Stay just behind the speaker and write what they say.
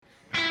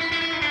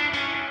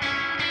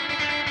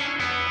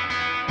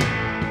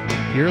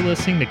You're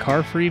listening to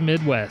Car Free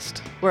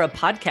Midwest. We're a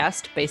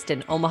podcast based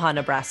in Omaha,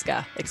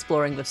 Nebraska,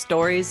 exploring the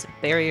stories,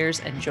 barriers,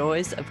 and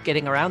joys of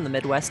getting around the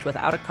Midwest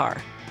without a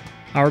car.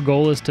 Our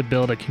goal is to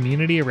build a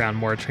community around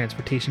more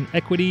transportation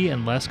equity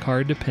and less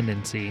car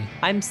dependency.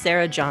 I'm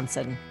Sarah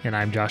Johnson. And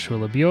I'm Joshua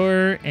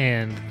LeBure,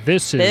 and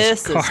this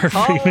is Car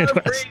Free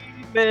Midwest.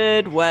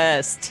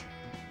 Midwest.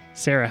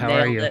 Sarah, how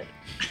Nailed are you? It.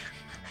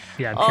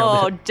 Yeah.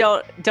 Oh,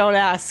 don't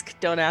ask,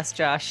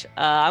 Josh.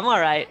 I'm all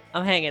right.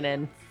 I'm hanging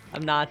in.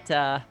 I'm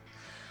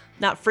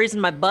not freezing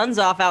my buns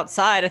off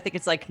outside. I think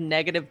it's like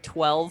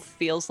 -12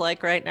 feels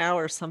like right now,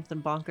 or something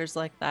bonkers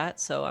like that.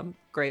 So I'm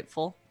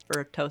grateful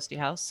for a toasty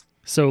house.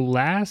 So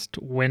last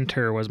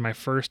winter was my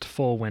first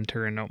full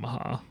winter in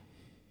Omaha.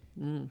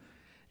 And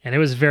it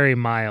was very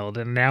mild,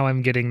 and now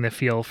I'm getting the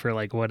feel for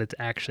like what it's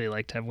actually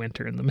like to have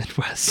winter in the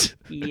Midwest.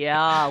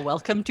 Yeah,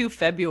 welcome to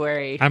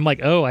February. I'm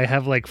like, oh, I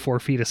have like 4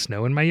 feet of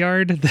snow in my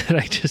yard that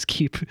I just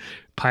keep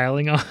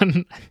piling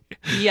on.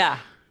 Yeah,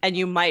 and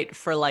you might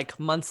for like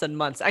months and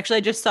months. Actually,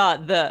 I just saw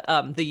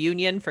the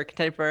Union for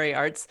Contemporary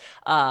Arts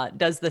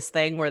does this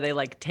thing where they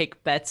like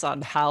take bets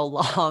on how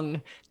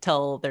long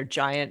till their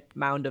giant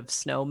mound of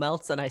snow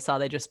melts, and I saw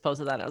they just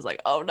posted that, and I was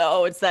like, oh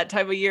no, it's that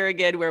time of year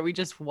again where we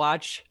just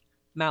watch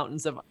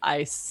mountains of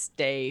ice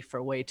stay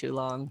for way too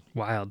long.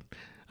 Wild.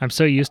 I'm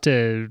so used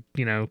to,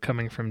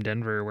 coming from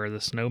Denver where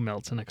the snow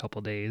melts in a couple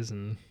days,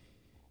 and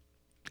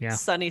yeah.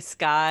 Sunny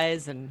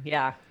skies, and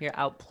yeah, you're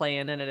out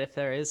playing in it if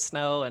there is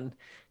snow, and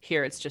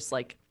here it's just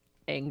like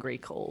angry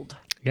cold.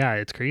 Yeah,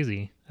 it's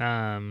crazy.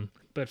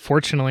 But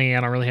fortunately, I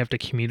don't really have to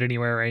commute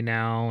anywhere right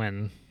now,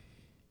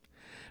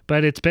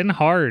 but it's been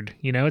hard.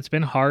 It's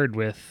been hard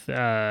with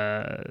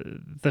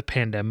the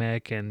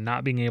pandemic and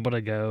not being able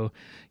to go.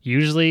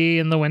 Usually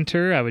in the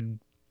winter, I would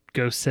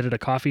go sit at a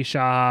coffee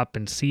shop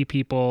and see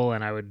people,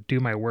 and I would do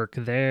my work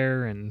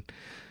there and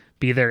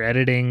be there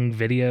editing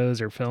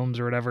videos or films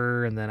or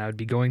whatever. And then I would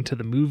be going to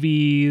the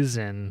movies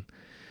and,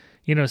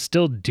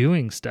 still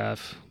doing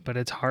stuff. But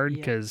it's hard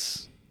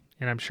because,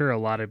 and I'm sure a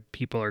lot of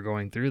people are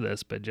going through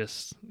this, but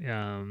just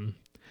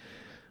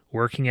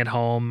working at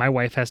home. My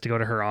wife has to go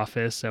to her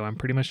office, so I'm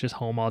pretty much just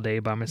home all day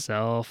by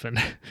myself, and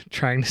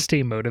trying to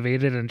stay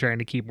motivated and trying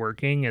to keep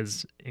working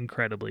is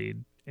incredibly,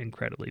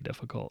 incredibly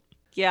difficult.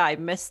 Yeah, I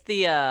miss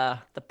the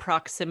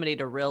proximity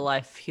to real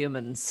life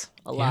humans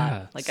a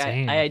lot. Like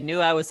same. I knew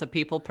I was a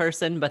people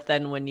person, but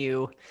then when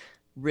you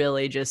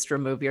really just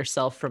remove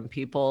yourself from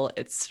people,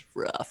 it's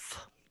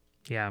rough.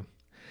 Yeah.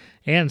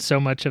 And so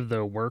much of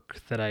the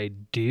work that I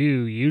do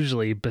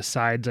usually,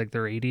 besides like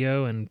the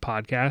radio and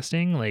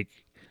podcasting, like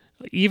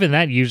even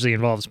that usually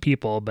involves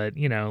people, but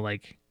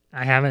like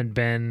I haven't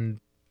been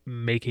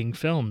making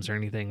films or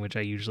anything, which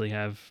I usually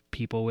have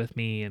people with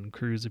me and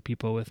crews of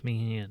people with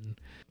me. And,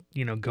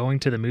 going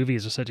to the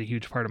movies is such a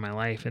huge part of my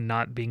life, and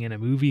not being in a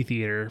movie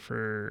theater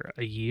for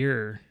a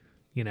year,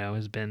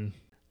 has been,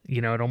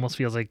 it almost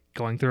feels like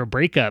going through a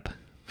breakup.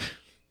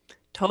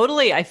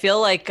 Totally. I feel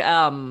like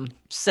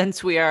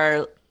since we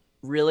are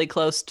really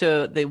close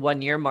to the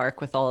 1 year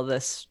mark with all of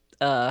this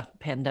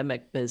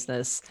pandemic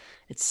business,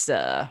 it's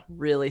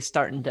really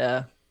starting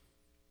to,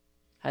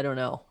 I don't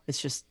know.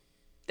 It's just,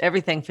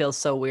 everything feels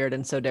so weird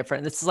and so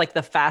different. This is like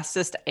the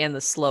fastest and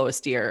the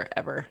slowest year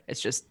ever.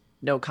 It's just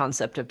no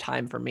concept of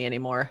time for me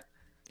anymore.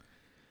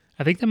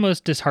 I think the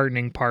most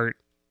disheartening part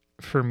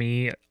for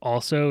me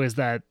also is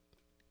that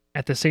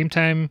at the same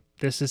time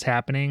this is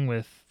happening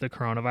with the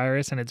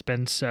coronavirus, and it's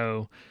been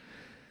so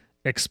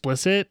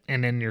explicit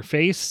and in your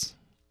face,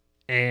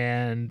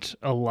 and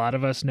a lot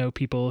of us know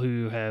people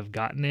who have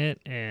gotten it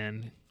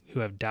and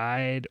who have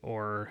died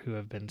or who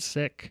have been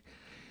sick.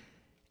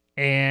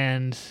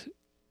 And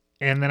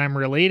then I'm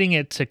relating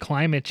it to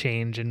climate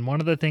change. And one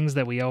of the things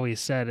that we always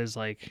said is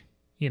like,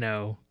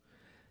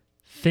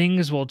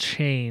 things will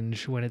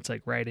change when it's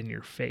like right in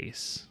your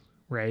face,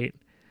 right?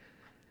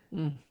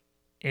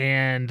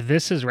 And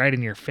this is right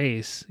in your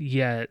face,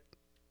 yet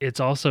it's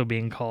also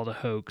being called a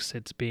hoax.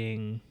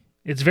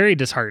 It's very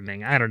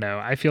disheartening. I don't know.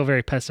 I feel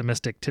very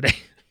pessimistic today.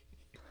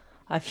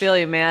 I feel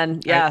you,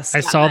 man. Yes. I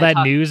saw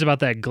that news about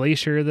that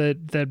glacier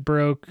that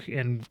broke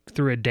and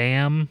through a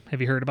dam.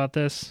 Have you heard about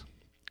this?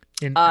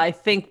 I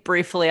think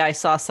briefly I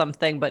saw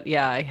something, but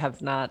yeah, I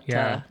have not.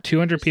 Yeah,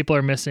 200 people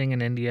are missing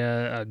in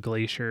India. A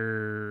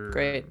glacier,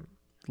 great,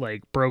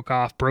 like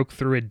broke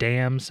through a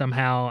dam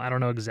somehow. I don't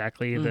know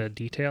exactly the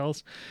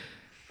details.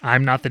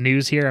 I'm not the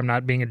news here. I'm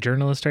not being a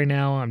journalist right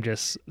now. I'm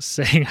just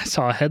saying I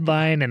saw a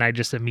headline and I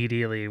just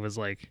immediately was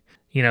like,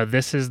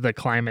 this is the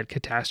climate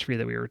catastrophe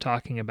that we were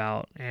talking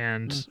about.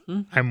 And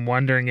I'm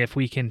wondering if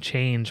we can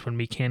change when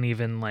we can't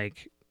even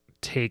like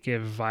take a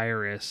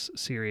virus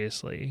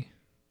seriously.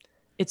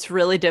 It's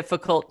really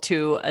difficult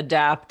to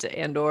adapt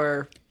and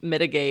or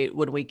mitigate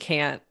when we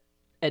can't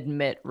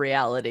admit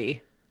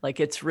reality. Like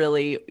it's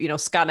really,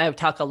 Scott and I have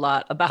talked a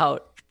lot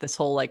about this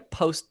whole like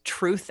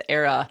post-truth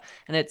era,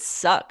 and it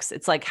sucks.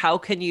 It's like, how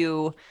can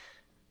you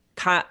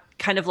kind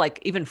of like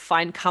even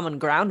find common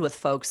ground with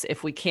folks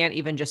if we can't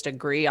even just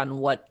agree on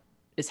what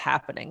is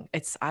happening?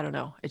 I don't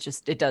know.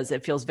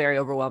 It feels very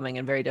overwhelming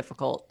and very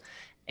difficult.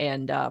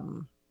 And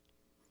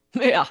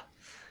Yeah,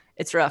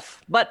 it's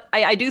rough. But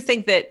I do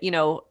think that,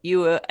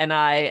 you and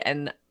I,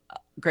 and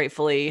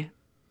gratefully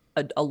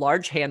a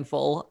large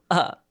handful,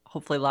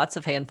 hopefully lots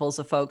of handfuls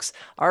of folks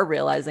are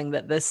realizing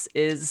that this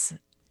is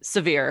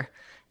severe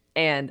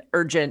and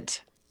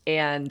urgent.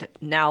 And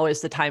now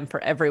is the time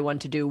for everyone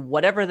to do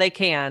whatever they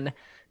can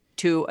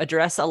to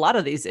address a lot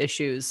of these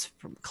issues,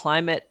 from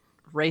climate,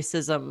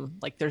 racism.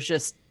 Like, there's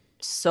just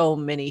so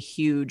many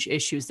huge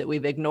issues that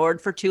we've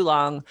ignored for too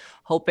long,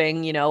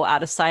 hoping,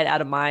 out of sight,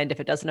 out of mind.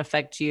 If it doesn't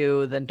affect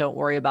you, then don't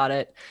worry about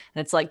it.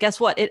 And it's like, guess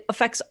what? It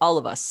affects all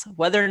of us.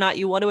 Whether or not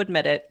you want to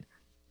admit it,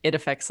 it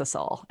affects us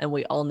all. And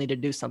we all need to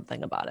do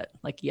something about it,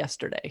 like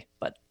yesterday.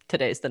 But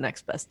today's the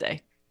next best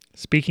day.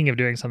 Speaking of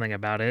doing something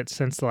about it,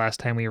 since the last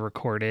time we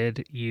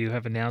recorded, you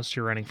have announced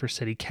you're running for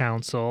city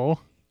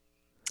council.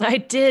 I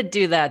did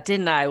do that,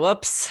 didn't I?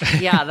 Whoops.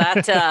 Yeah,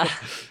 that's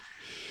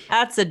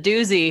a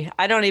doozy.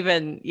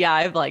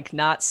 I've like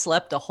not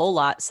slept a whole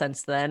lot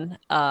since then.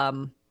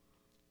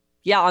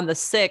 Yeah, on the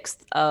 6th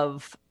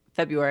of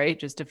February,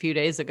 just a few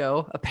days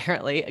ago,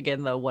 apparently,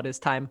 again, though, what is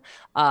time?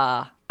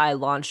 I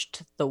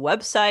launched the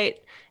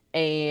website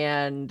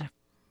and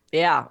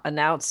yeah,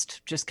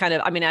 announced just kind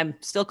of, I mean, I'm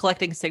still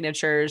collecting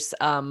signatures,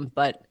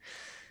 but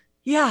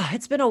yeah,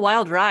 it's been a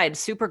wild ride.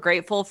 Super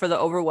grateful for the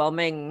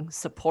overwhelming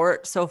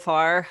support so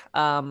far.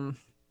 And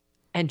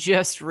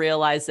just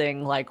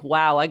realizing, like,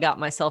 wow, I got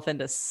myself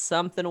into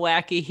something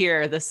wacky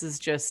here. This is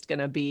just going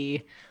to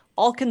be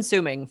all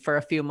consuming for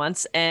a few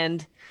months.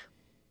 And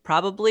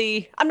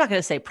probably, I'm not going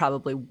to say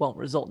probably won't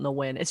result in a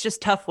win. It's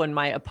just tough when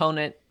my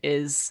opponent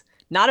is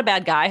not a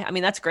bad guy. I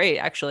mean, that's great,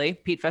 actually.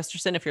 Pete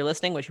Festerson, if you're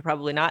listening, which you're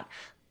probably not,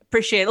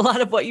 appreciate a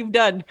lot of what you've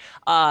done.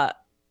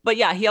 But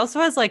yeah, he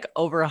also has like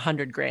over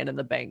 100 grand in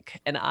the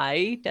bank, and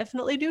I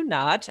definitely do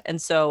not.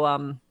 And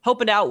so,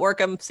 hoping to outwork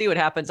him, see what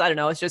happens. I don't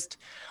know. It's just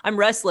I'm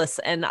restless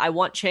and I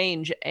want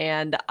change,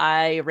 and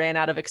I ran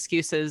out of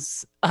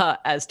excuses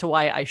as to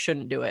why I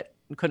shouldn't do it,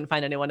 and couldn't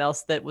find anyone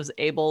else that was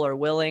able or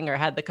willing or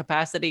had the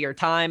capacity or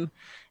time.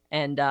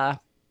 And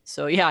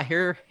so yeah,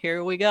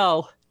 here we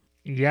go.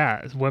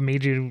 Yeah, what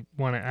made you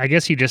want to? I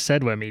guess you just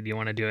said what made you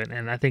want to do it,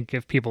 and I think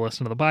if people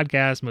listen to the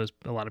podcast,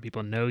 a lot of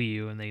people know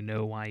you and they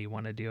know why you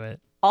want to do it.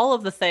 All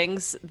of the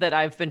things that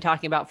I've been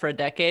talking about for a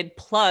decade,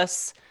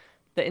 plus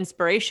the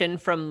inspiration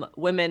from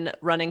women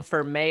running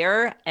for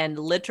mayor and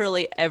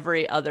literally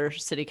every other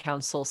city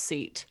council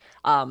seat.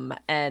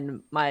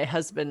 And my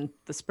husband,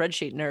 the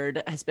spreadsheet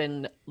nerd, has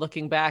been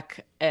looking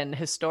back, and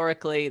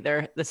historically,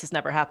 this has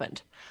never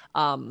happened.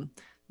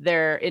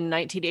 There in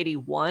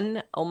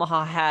 1981,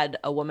 Omaha had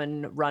a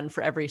woman run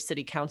for every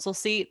city council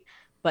seat,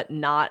 but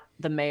not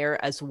the mayor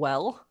as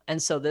well.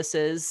 And so this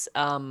is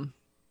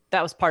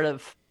that was part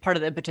of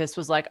the impetus,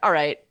 was like, all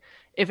right,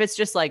 if it's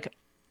just like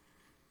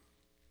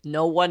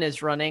no one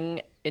is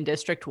running in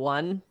District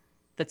 1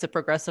 that's a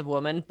progressive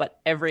woman, but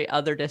every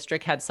other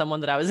district had someone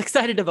that I was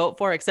excited to vote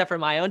for except for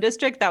my own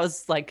district, that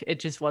was like, it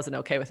just wasn't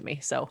okay with me.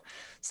 So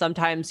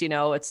sometimes,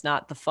 it's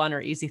not the fun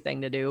or easy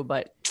thing to do,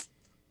 but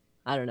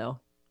I don't know.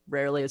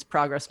 Rarely is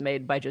progress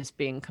made by just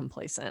being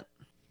complacent.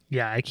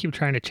 Yeah, I keep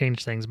trying to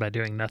change things by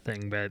doing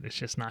nothing, but it's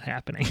just not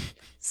happening.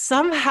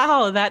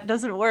 Somehow that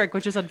doesn't work,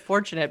 which is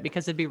unfortunate,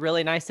 because it'd be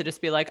really nice to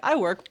just be like, I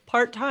work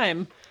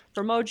part-time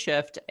for Mode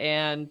Shift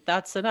and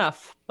that's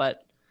enough.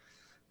 But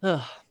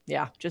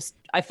yeah, just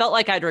I felt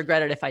like I'd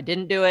regret it if I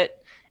didn't do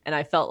it. And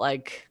I felt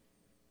like,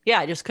 yeah,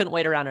 I just couldn't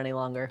wait around any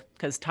longer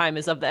because time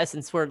is of the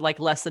essence. We're like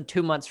less than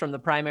 2 months from the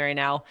primary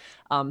now.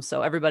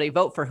 So everybody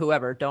vote for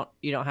whoever.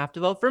 You don't have to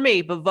vote for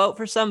me, but vote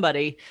for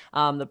somebody.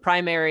 The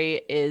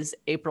primary is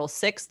April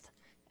 6th,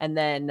 and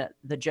then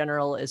the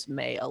general is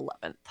May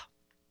 11th.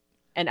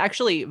 And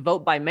actually,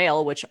 vote by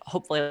mail, which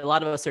hopefully a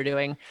lot of us are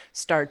doing,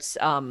 starts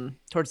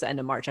towards the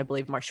end of March. I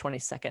believe March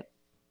 22nd.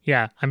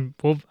 Yeah, I'm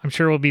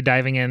sure we'll be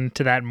diving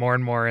into that more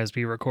and more as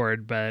we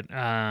record,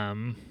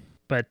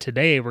 but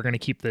today we're going to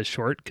keep this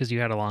short because you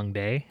had a long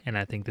day, and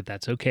I think that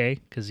that's okay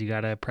because you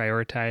got to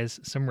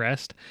prioritize some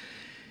rest.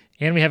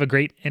 And we have a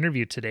great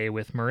interview today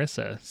with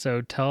Marissa.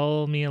 So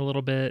tell me a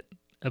little bit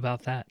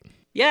about that.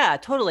 Yeah,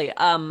 totally.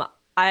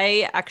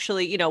 I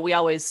actually, we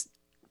always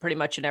pretty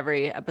much in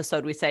every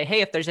episode we say, hey,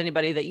 if there's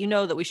anybody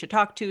that that we should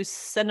talk to,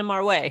 send them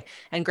our way.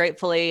 And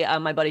gratefully,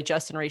 my buddy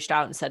Justin reached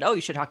out and said, oh,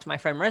 you should talk to my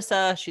friend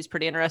Marissa. She's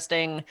pretty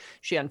interesting.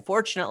 She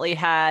unfortunately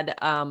had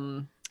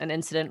an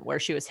incident where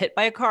she was hit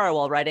by a car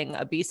while riding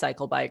a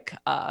B-cycle bike.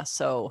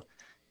 So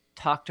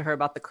talk to her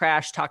about the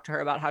crash, talk to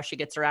her about how she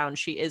gets around.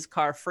 She is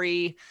car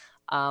free.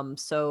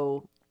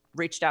 So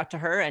reached out to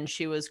her, and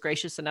she was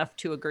gracious enough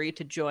to agree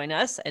to join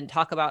us and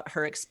talk about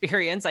her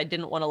experience. I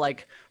didn't want to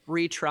like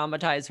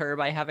re-traumatize her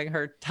by having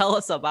her tell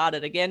us about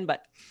it again,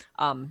 but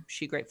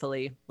she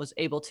gratefully was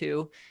able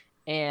to.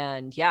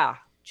 And yeah,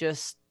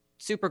 just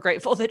super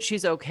grateful that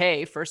she's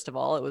okay. First of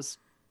all, it was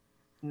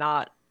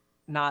not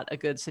a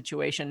good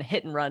situation.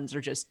 Hit and runs are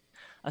just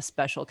a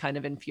special kind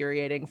of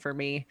infuriating for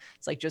me.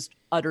 It's like just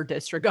utter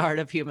disregard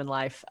of human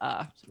life.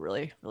 It's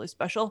really, really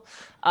special.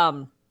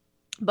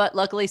 But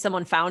luckily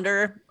someone found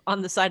her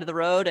on the side of the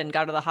road and got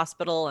her to the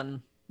hospital.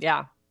 And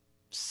yeah,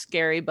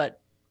 scary,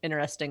 but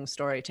interesting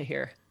story to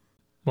hear.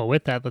 Well,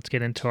 with that, let's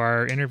get into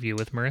our interview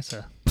with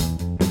Marissa.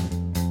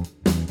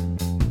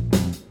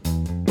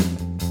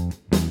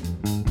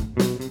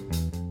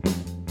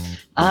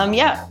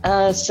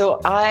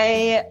 So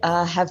I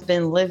have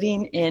been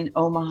living in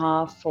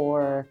Omaha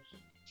for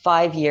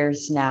 5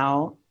 years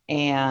now,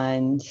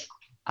 and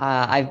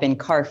I've been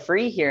car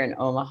free here in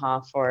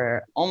Omaha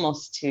for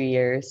almost 2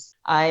 years.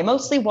 I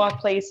mostly walk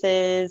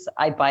places.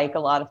 I bike a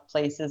lot of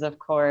places, of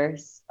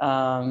course,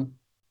 and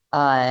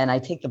I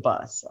take the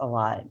bus a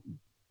lot.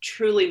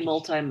 Truly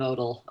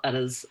multimodal.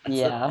 That's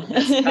Yeah, the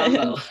best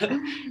combo.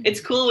 It's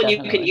cool when you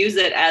can definitely. use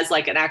it as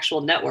like an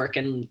actual network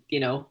and,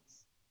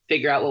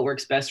 figure out what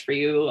works best for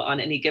you on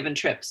any given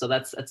trip. So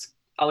that's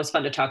always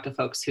fun to talk to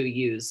folks who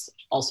use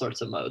all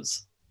sorts of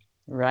modes.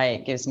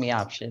 Right, gives me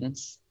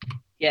options.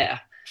 Yeah.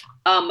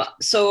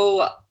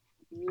 So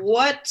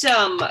what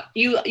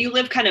you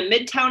live kind of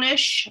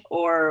midtownish,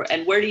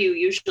 and where do you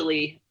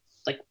usually,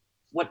 like,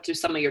 what do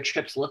some of your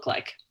trips look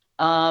like?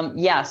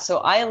 So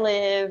I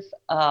live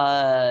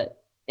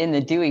in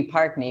the Dewey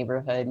Park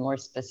neighborhood, more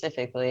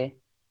specifically.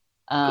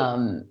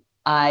 Cool.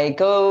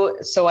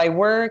 I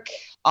work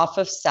off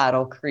of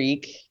Saddle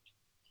Creek.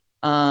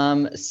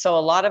 So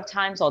a lot of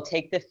times I'll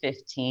take the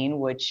 15,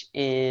 which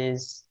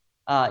is,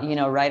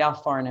 right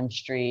off Farnham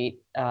Street,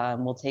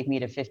 will take me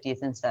to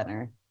 50th and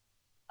Center.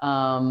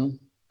 I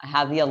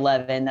have the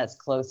 11 that's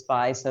close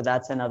by, so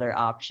that's another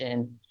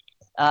option.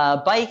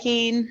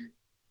 Biking,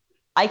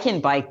 I can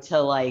bike to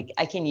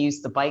I can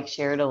use the bike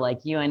share to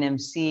like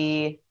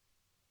UNMC,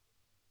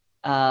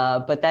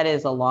 but that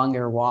is a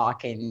longer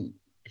walk, and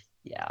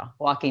yeah,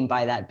 walking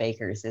by that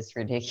Baker's is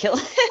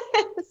ridiculous.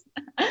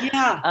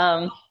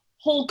 Yeah.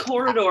 Whole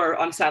corridor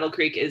on Saddle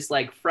Creek is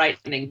like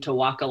frightening to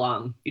walk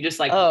along. You just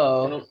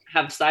don't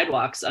have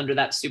sidewalks under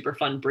that super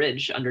fun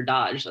bridge under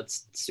Dodge.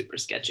 That's super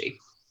sketchy.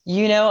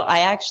 I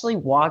actually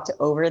walked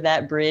over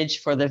that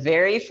bridge for the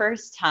very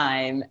first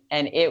time,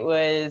 and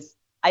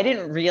I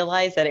didn't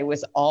realize that it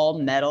was all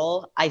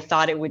metal. I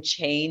thought it would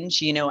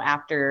change,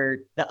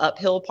 after the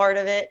uphill part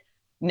of it.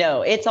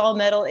 No, it's all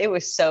metal. It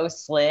was so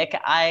slick.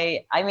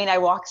 I mean, I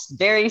walked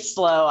very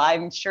slow.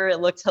 I'm sure it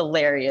looked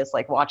hilarious,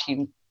 like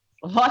watching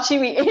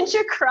me inch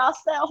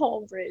across that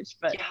whole bridge.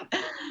 But yeah,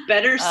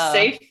 better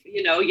safe,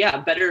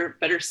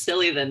 better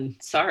silly than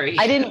sorry.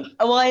 I didn't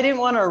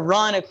want to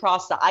run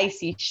across the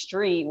icy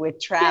street with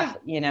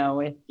traffic,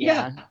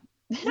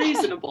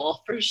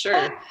 reasonable for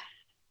sure.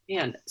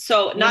 Man,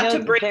 so not to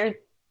break.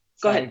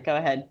 Go ahead. Go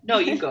ahead. No,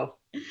 you go.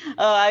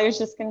 Oh, I was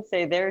just going to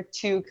say there are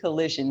 2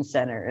 collision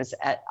centers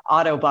at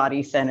auto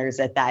body centers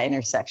at that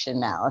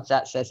intersection now, if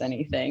that says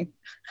anything.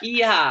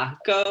 Yeah,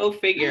 go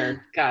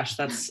figure. Gosh,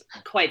 that's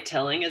quite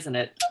telling, isn't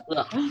it?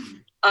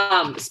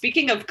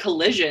 Speaking of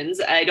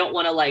collisions, I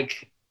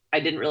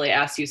didn't really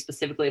ask you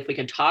specifically if we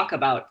could talk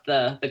about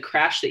the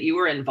crash that you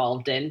were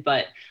involved in,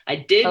 but I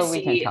did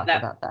see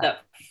that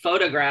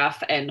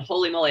photograph, and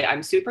holy moly,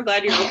 I'm super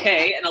glad you're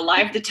okay and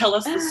alive to tell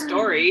us the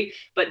story.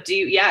 But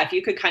if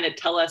you could kind of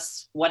tell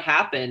us what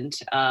happened,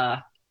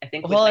 I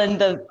think. All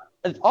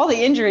the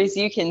injuries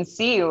you can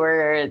see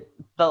were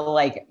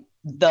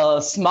the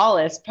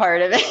smallest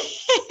part of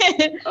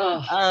it.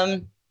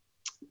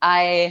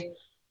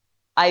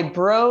 I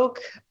broke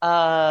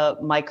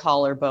my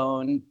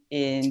collarbone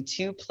in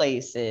 2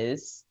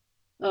 places.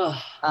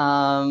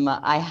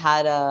 I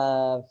had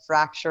a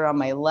fracture on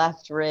my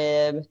left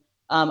rib.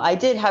 I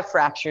did have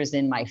fractures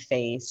in my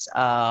face,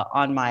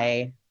 on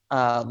my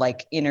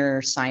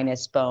inner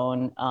sinus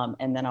bone,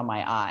 and then on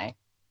my eye.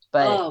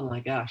 But oh my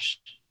gosh.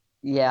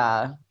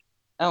 Yeah.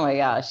 Oh my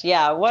gosh.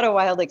 Yeah. What a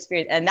wild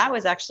experience. And that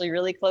was actually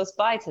really close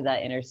by to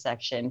that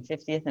intersection,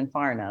 50th and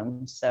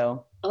Farnham.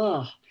 So.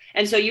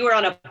 And so you were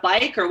on a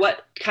bike, or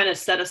what kind of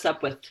set us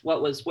up with where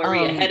were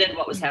you headed?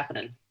 What was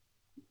happening?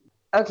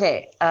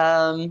 Okay.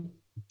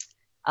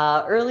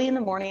 Early in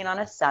the morning on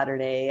a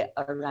Saturday,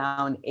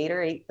 around 8 or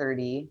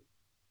 8:30,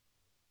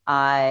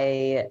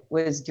 I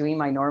was doing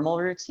my normal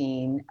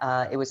routine.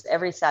 It was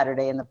every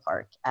Saturday in the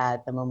park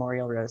at the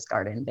Memorial Rose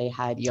Garden. They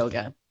had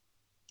yoga.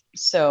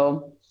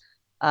 So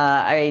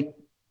I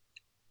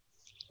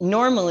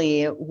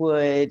normally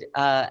would,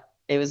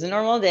 it was a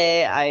normal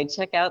day. I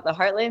check out the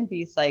Heartland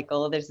B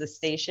Cycle. There's a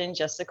station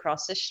just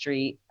across the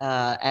street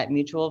at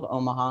Mutual of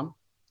Omaha.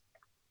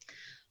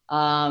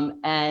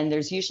 And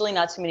there's usually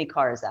not too many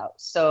cars out.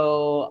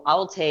 So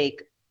I'll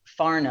take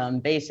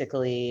Farnham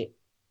basically,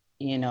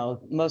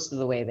 most of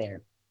the way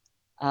there.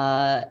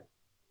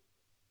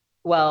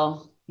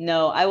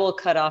 No, I will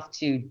cut off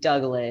to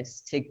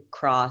Douglas to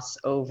cross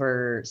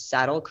over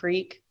Saddle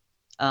Creek.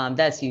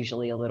 That's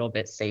usually a little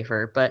bit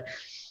safer, but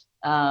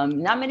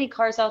not many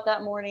cars out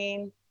that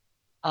morning.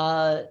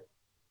 I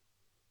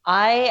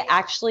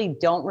actually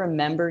don't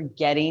remember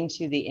getting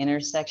to the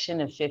intersection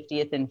of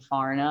 50th and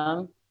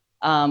Farnham.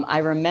 I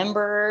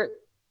remember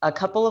a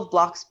couple of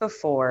blocks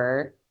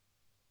before,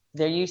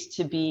 there used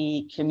to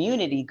be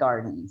community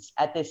gardens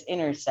at this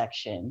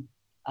intersection.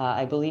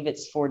 I believe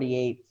it's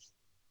 48th.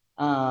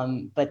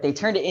 But they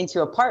turned it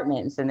into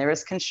apartments and there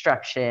was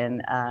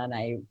construction. And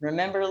I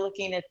remember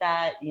looking at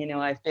that. You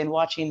know, I've been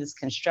watching this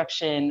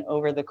construction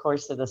over the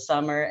course of the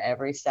summer,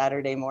 every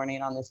Saturday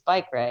morning on this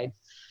bike ride.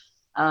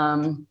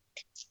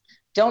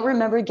 Don't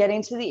remember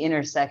getting to the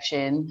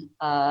intersection.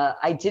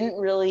 I didn't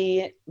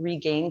really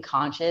regain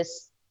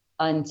conscious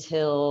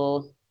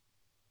until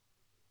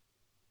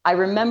I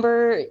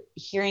remember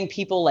hearing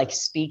people like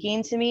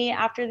speaking to me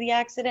after the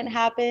accident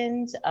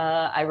happened.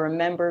 I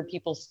remember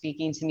people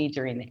speaking to me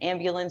during the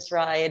ambulance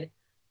ride.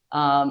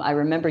 I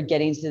remember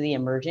getting to the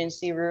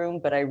emergency room,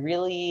 but I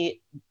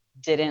really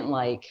didn't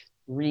like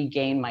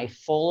regain my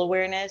full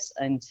awareness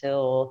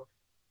until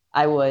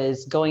I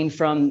was going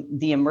from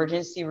the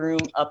emergency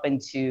room up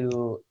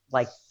into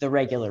like the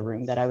regular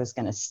room that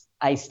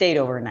I stayed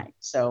overnight.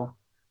 So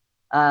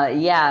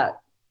yeah,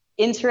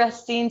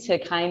 interesting to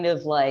kind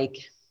of like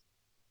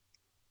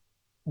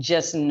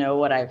just know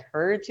what I've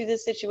heard to the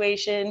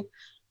situation.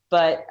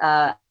 But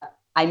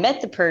I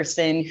met the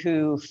person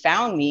who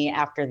found me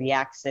after the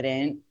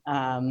accident.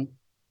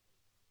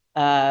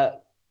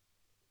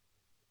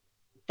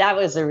 That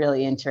was a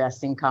really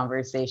interesting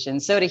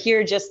conversation. So to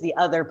hear just the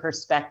other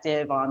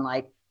perspective on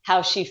like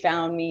how she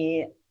found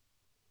me.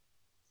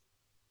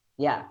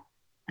 Yeah.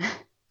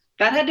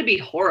 That had to be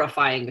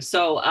horrifying.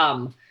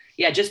 So,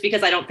 yeah, just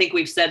because I don't think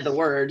we've said the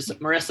words,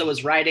 Marissa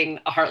was riding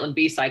a Heartland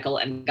B-cycle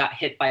and got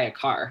hit by a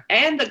car.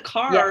 And the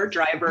car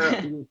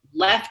driver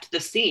left the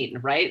scene,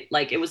 right?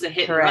 Like it was a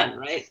hit and run,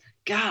 right?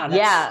 God,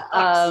 that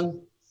sucks.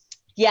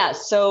 Yeah.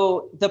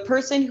 So the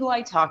person who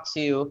I talked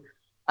to,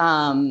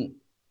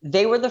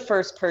 they were the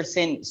first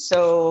person.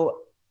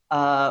 So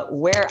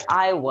where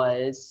I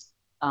was,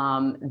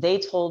 they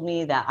told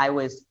me that I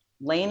was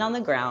laying on the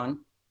ground.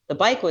 The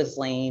bike was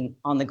laying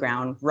on the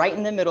ground right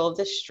in the middle of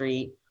the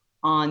street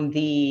on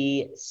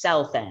the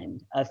south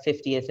end of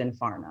 50th and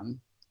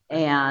Farnham.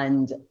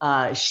 And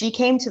she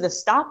came to the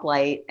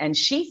stoplight and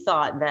she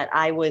thought that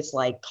I was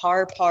like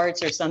car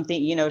parts or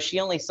something. You know, she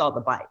only saw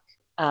the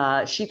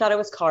bike. She thought it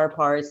was car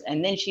parts.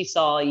 And then she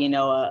saw, you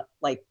know,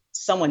 like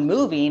someone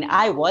moving.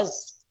 I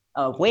was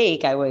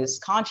awake. I was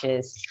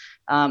conscious.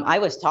 I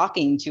was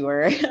talking to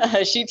her.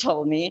 She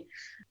told me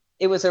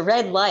it was a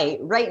red light.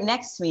 Right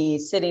next to me,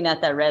 sitting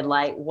at that red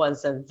light,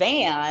 was a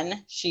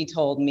van. She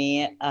told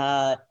me.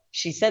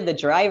 She said the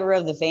driver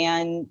of the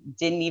van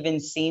didn't even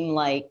seem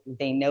like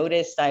they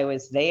noticed I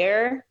was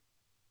there,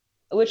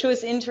 which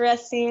was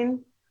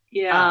interesting.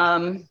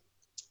 Yeah.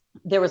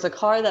 There was a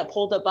car that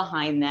pulled up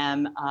behind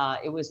them.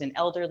 It was an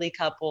elderly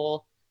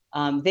couple.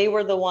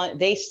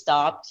 They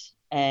stopped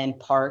and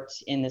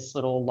parked in this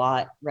little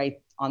lot right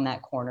on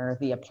that corner of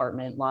the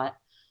apartment lot.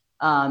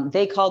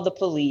 They called the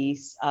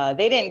police.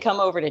 They didn't come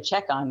over to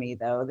check on me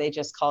though. They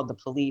just called the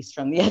police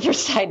from the other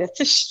side of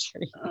the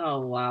street.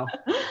 Oh, wow.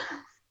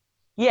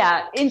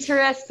 Yeah,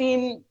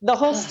 interesting. The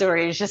whole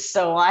story is just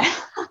so wild.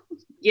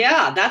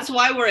 Yeah, that's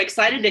why we're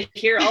excited to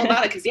hear all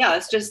about it. Because yeah,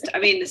 it's just, I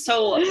mean,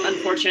 so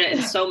unfortunate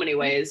in so many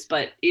ways.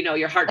 But you know,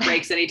 your heart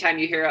breaks anytime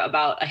you hear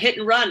about a hit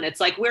and run. It's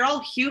like we're all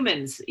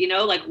humans, you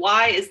know. Like,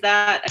 why is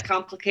that a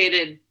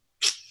complicated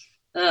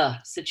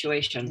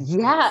situation?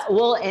 Yeah,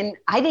 well, and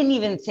I didn't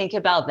even think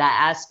about that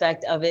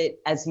aspect of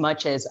it as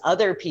much as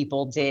other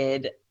people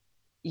did.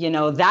 You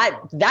know,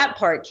 that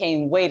part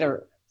came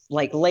later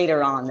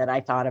on that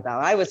I thought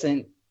about. I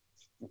wasn't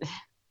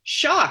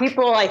shocked.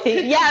 People, I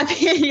think,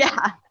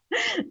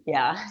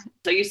 yeah.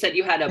 So you said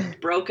you had a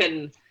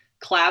broken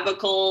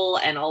clavicle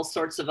and all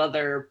sorts of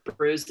other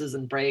bruises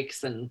and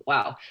breaks, and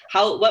wow.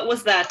 What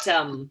was that?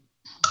 I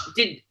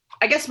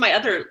guess my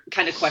other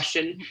kind of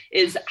question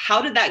is,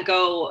 how did that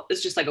go?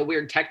 It's just like a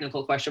weird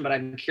technical question, but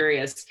I'm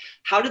curious.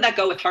 How did that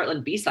go with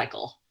Heartland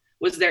B-cycle?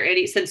 Was there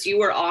any, since you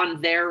were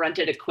on their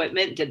rented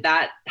equipment,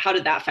 how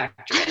did that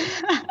factor in?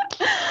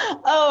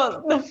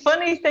 Oh, the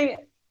funny thing,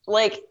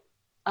 like,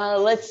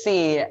 let's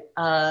see.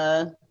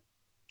 How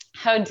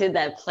did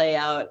that play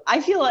out? I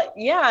feel like,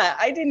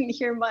 I didn't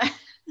hear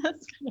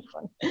that's kind of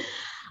funny.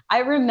 I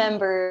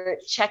remember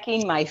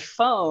checking my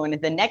phone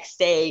the next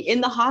day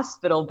in the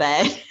hospital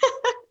bed.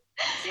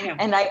 Damn.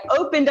 And I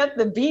opened up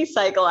the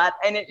B-cycle app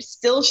and it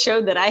still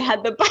showed that I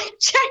had the bike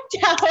checked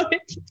out.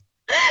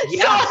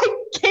 Yeah. So I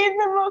gave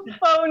them a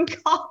phone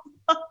call.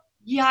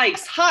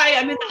 Yikes. Hi,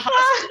 I'm in the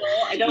hospital.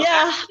 I don't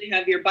actually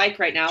have your bike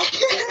right now.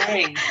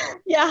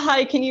 Yeah,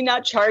 hi, can you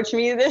not charge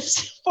me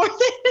this for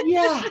this?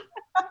 Yeah.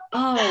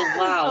 Oh,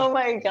 wow. Oh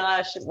my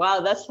gosh. Wow,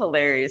 that's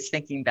hilarious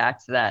thinking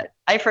back to that.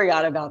 I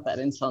forgot about that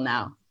until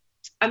now.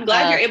 I'm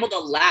glad you're able to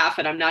laugh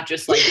and I'm not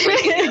just like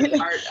breaking your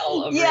heart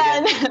all over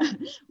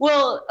again.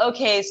 Well,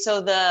 okay,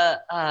 so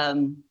the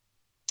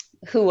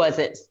who was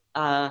it?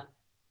 I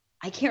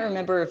can't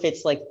remember if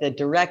it's like the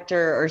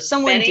director or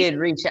someone did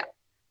reach out.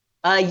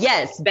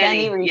 Yes,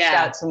 Benny reached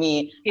out to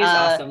me. He's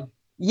awesome.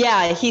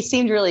 Yeah, he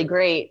seemed really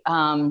great.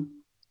 That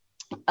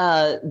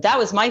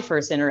was my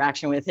first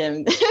interaction with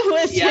him.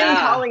 Was him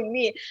calling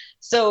me.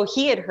 So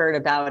he had heard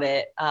about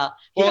it.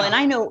 And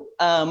I know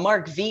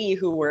Mark V,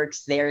 who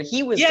works there.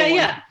 He was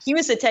he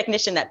was the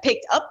technician that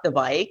picked up the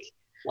bike.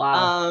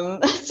 Wow.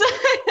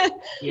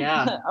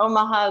 Yeah.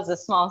 Omaha is a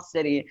small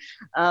city.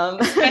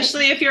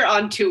 Especially if you're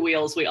on two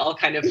wheels, we all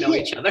kind of know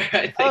each other,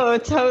 I think. Oh,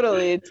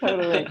 totally.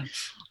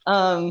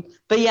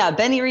 But yeah,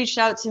 Benny reached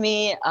out to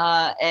me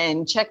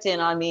and checked in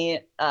on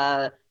me.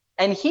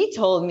 And he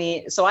told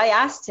me, so I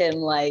asked him,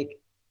 like,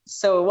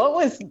 so what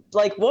was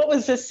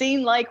the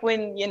scene like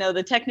when,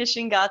 the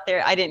technician got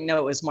there? I didn't know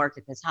it was Mark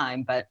at the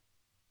time, but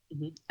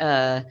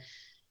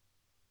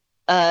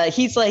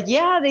he's like,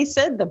 yeah, they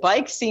said the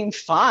bike seemed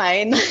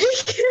fine.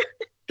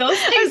 Those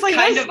things like,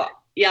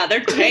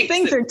 they're tanks. Those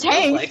things are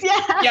tanks. Like.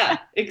 Yeah,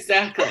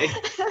 exactly.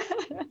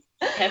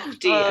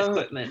 Hefty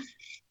equipment.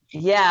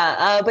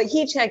 Yeah, but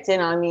he checked in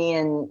on me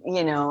and,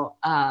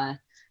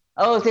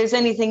 if there's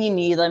anything you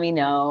need, let me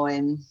know.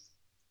 And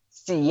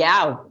so,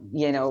 yeah,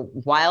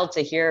 wild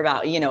to hear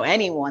about,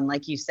 anyone,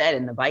 like you said,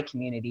 in the bike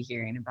community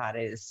hearing about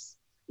it is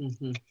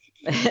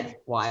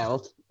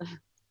wild.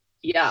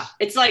 Yeah.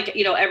 It's like,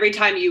 every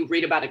time you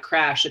read about a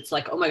crash, it's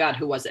like, oh my God,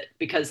 who was it?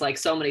 Because like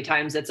so many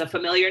times it's a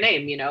familiar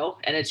name,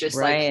 and it's just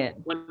like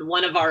when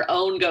one of our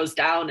own goes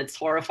down, it's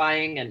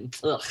horrifying and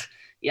ugh.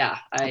 Yeah.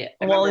 I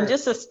remember. And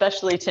just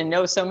especially to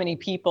know so many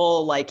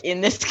people like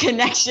in this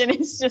connection,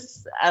 it's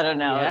just, I don't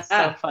know. Yeah. It's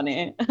so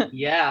funny.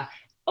 Yeah.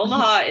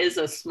 Omaha is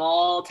a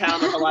small town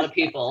with a lot of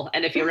people.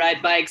 And if you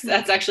ride bikes,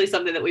 that's actually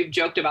something that we've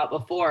joked about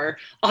before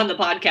on the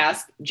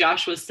podcast.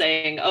 Josh was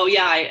saying, oh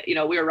yeah,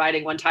 we were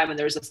riding one time and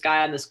there was this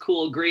guy on this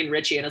cool green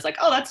Ritchie. And it's like,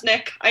 oh, that's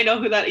Nick. I know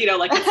who that,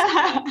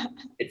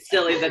 it's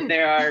silly that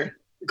there are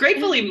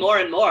gratefully more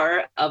and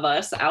more of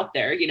us out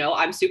there.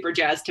 I'm super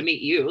jazzed to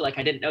meet you. Like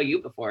I didn't know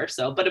you before.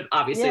 So, but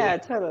obviously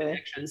totally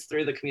connections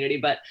through the community.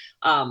 But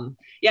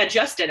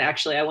Justin,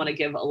 actually, I want to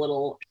give a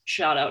little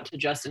shout out to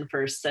Justin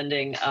for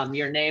sending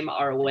your name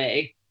our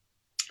way.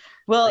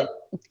 Well,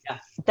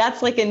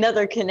 that's like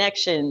another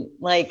connection.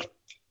 Like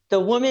the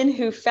woman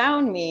who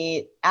found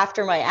me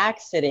after my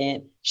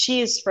accident,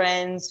 she is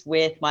friends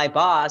with my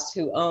boss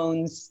who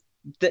owns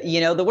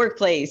the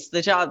workplace,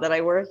 the job that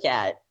I work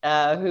at,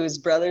 who's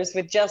brothers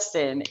with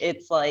Justin.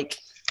 It's like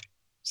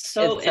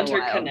so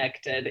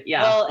interconnected. Wild.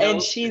 Yeah. Well,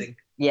 and she's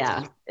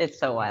it's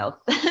so wild.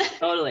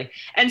 Totally.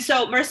 And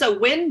so Marissa,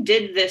 when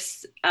did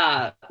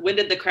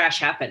the crash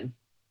happen?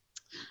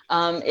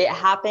 It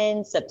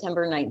happened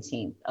September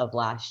 19th of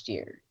last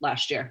year.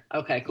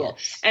 Okay, cool.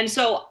 Yes. And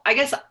so I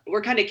guess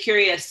we're kind of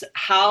curious,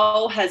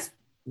 how has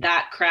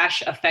that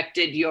crash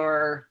affected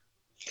your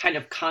kind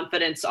of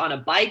confidence on a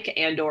bike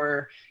and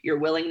or your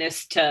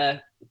willingness to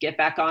get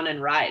back on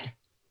and ride?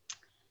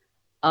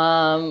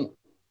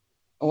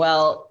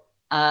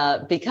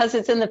 Because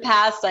it's in the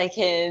past, I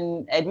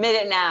can admit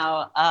it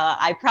now.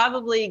 I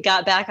probably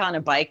got back on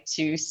a bike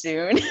too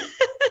soon.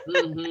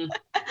 Mm-hmm.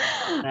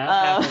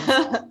 That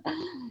happens.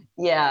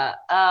 Yeah.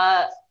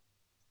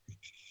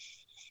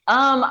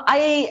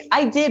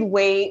 I did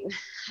wait.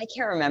 I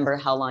can't remember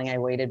how long I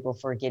waited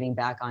before getting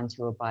back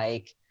onto a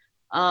bike.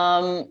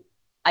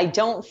 I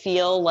don't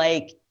feel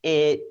like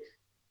it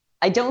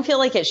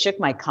shook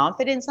my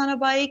confidence on a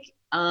bike.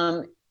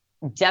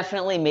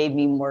 Definitely made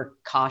me more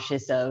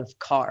cautious of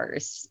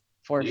cars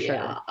for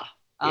sure.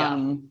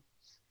 Yeah.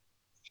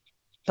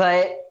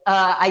 But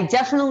I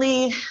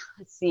definitely,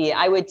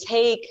 I would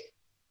take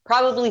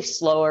probably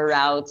slower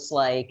routes,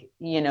 like,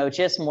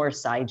 just more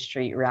side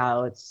street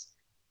routes,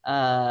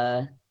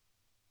 more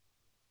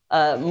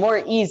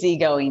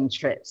easygoing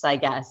trips, I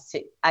guess.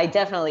 I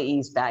definitely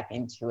eased back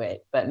into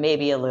it, but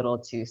maybe a little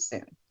too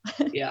soon.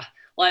 Yeah.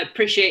 Well, I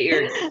appreciate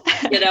your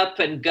get up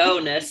and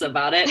go-ness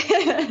about it.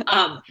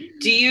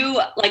 Do you,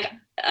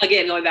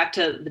 again, going back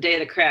to the day of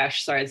the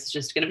crash, sorry, it's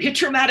just going to be a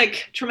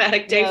traumatic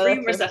day for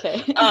you, Marissa.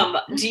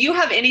 Okay. Do you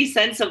have any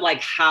sense of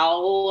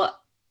how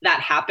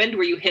that happened?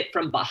 Were you hit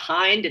from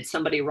behind? Did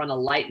somebody run a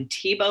light and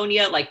T-bone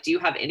you? Do you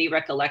have any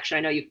recollection? I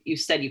know you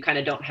said you kind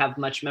of don't have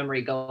much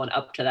memory going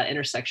up to that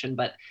intersection,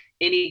 but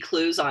any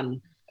clues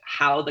on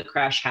how the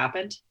crash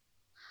happened?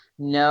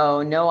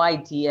 No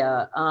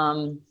idea.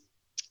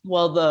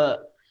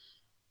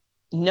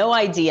 No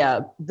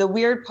idea. The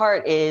weird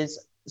part is,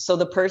 so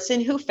the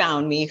person who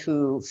found me,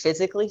 who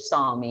physically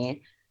saw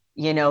me,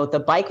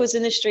 the bike was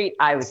in the street,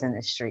 I was in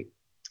the street.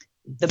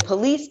 The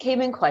police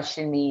came and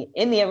questioned me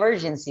in the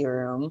emergency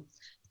room,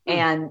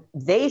 and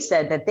they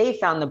said that they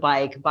found the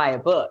bike by a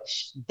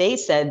bush. They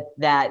said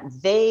that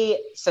they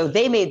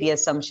made the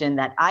assumption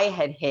that I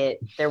had hit,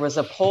 there was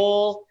a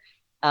pole,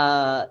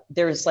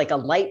 there's like a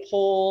light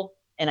pole,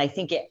 and I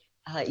think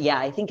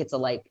it's a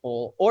light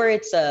pole, or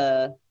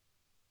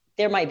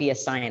there might be a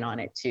sign on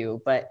it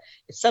too, but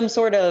it's some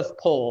sort of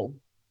pole.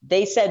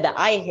 They said that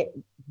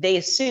they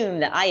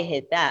assumed that I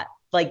hit that.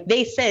 Like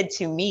they said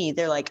to me,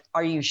 they're like,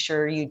 are you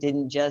sure you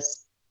didn't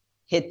just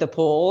hit the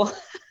pole?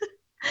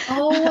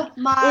 Oh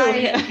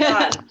my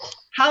God.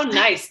 How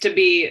nice to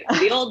be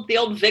the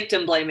old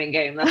victim blaming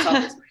game. That's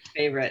always my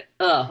favorite.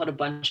 Oh, what a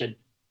bunch of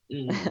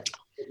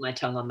my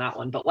tongue on that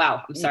one. But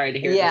wow, I'm sorry to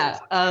hear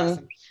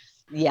that.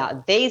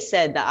 Yeah, they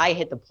said that I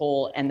hit the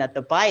pole and that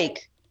the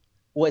bike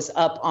was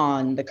up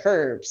on the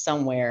curb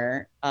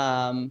somewhere.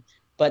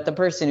 But the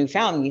person who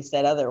found me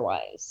said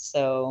otherwise.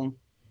 So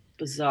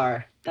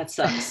Bizarre. That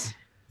sucks.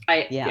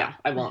 I Yeah.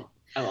 I won't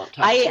talk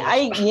too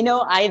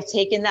much. I've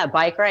taken that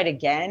bike ride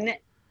again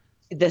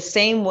the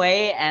same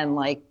way, and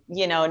like,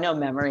 no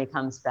memory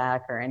comes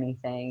back or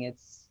anything.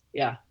 It's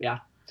yeah.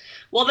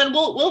 Well, then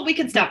we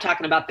can stop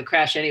talking about the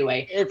crash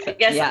anyway. I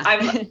guess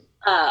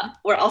yeah.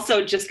 we're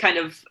also just kind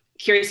of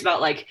curious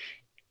about, like,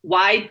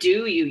 why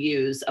do you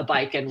use a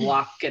bike and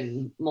walk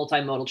and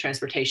multimodal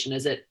transportation?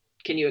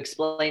 Can you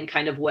explain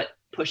kind of what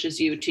pushes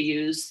you to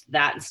use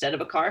that instead of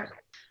a car?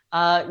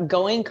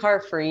 Going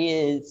car free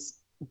has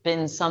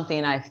been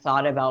something I've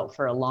thought about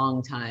for a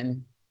long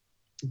time.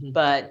 Mm-hmm.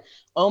 But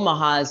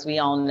Omaha, as we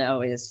all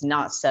know, is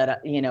not set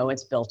up,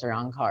 it's built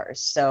around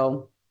cars.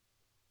 So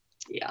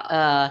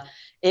yeah,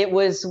 it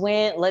was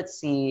when, let's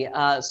see,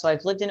 so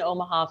I've lived in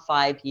Omaha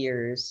 5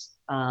 years,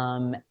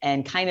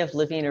 and kind of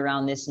living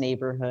around this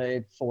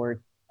neighborhood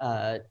for,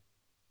 3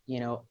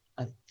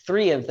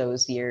 of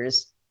those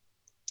years.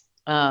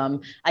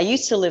 I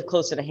used to live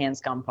closer to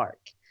Hanscom Park.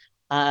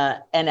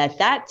 And at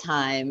that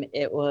time,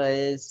 it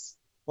was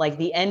like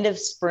the end of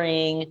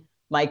spring.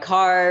 My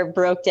car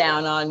broke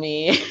down on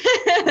me.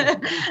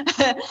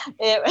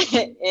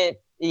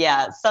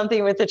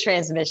 Something with the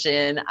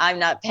transmission. I'm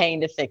not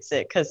paying to fix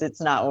it because it's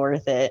not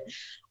worth it.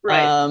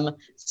 Right.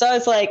 So I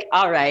was like,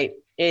 all right,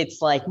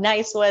 it's like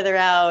nice weather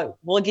out.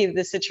 We'll give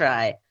this a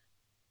try.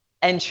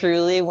 And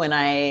truly, when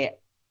I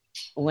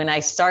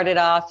started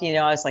off,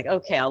 I was like,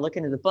 okay, I'll look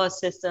into the bus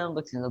system,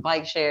 look into the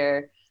bike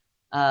share.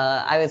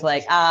 I was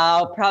like,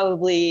 I'll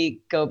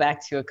probably go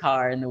back to a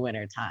car in the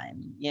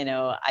wintertime.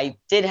 I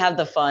did have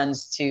the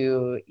funds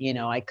to,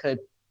 I could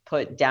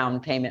put down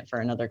payment for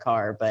another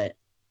car, but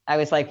I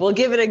was like, we'll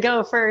give it a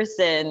go first.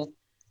 And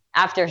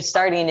after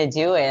starting to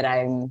do it,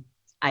 I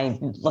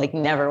like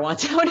never want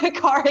to own a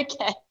car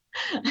again.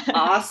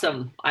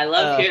 Awesome. I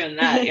love hearing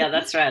that. Yeah,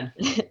 that's rad.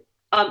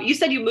 You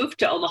said you moved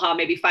to Omaha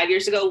maybe 5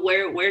 years ago.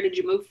 Where did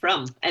you move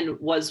from? And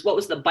what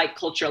was the bike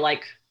culture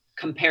like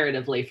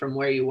comparatively from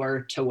where you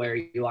were to where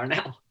you are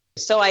now?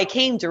 So I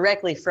came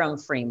directly from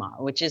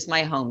Fremont, which is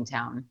my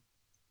hometown.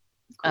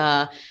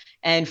 Cool.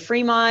 And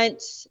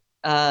Fremont,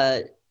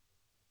 I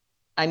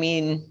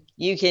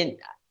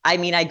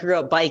grew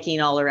up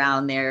biking all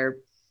around there.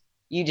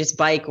 You just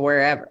bike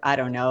wherever. I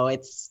don't know.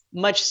 It's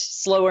much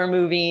slower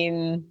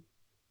moving.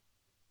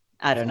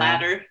 I don't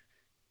know.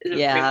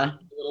 Yeah. A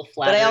little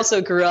flatter? But I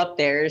also grew up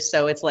there.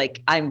 So it's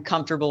like I'm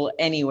comfortable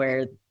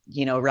anywhere,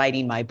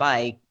 riding my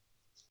bike.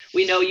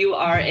 We know you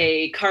are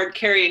a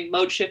card-carrying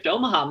Mode Shift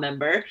Omaha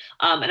member,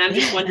 and I'm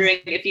just wondering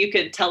if you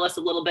could tell us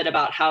a little bit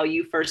about how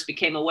you first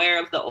became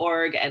aware of the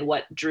org and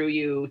what drew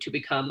you to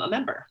become a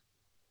member.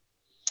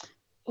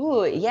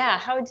 Oh,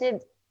 yeah.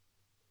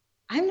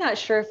 I'm not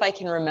sure if I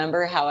can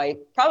remember how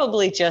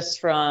probably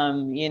just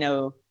from,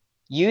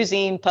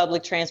 using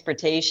public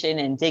transportation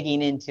and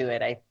digging into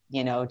it.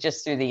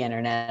 Just through the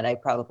internet, I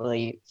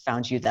probably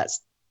found you guys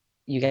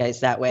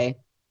that way.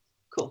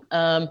 Cool.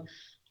 I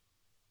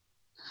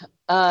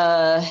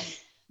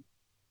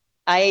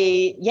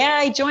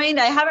joined.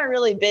 I haven't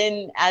really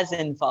been as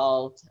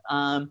involved.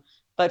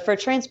 But for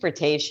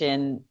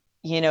transportation,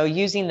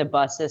 using the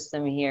bus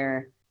system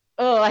here,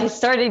 I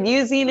started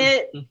using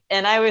it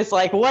and I was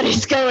like, what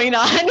is going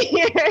on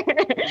here?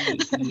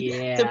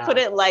 Yeah. To put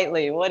it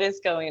lightly, what is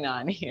going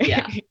on here?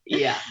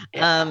 Yeah.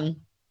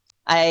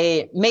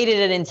 I made it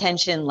an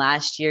intention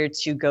last year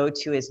to go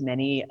to as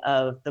many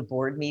of the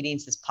board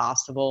meetings as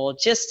possible,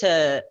 just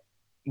to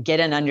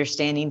get an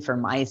understanding for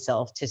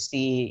myself to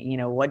see,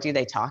 what do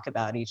they talk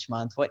about each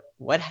month?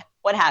 What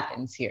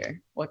happens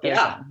here? What goes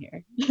on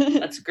here?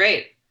 That's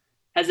great.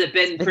 Has it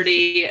been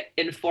pretty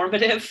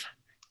informative?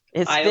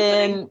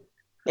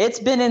 It's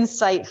been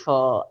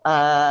insightful.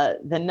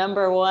 The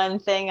number one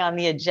thing on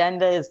the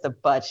agenda is the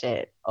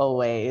budget,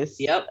 always.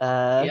 Yep.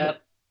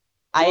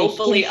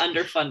 Woefully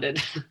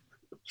underfunded.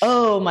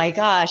 Oh my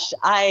gosh.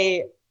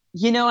 I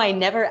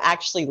never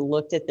actually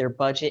looked at their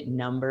budget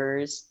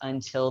numbers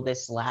until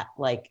this last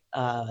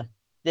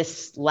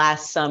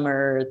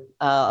summer.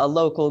 A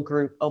local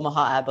group,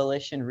 Omaha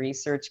Abolition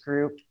Research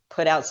Group,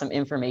 put out some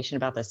information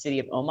about the city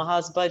of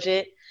Omaha's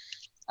budget.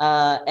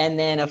 And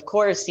then, of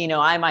course,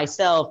 I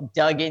myself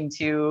dug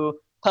into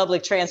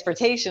public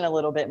transportation a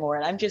little bit more.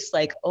 And I'm just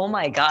like, oh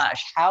my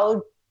gosh,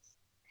 how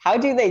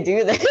do they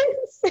do this?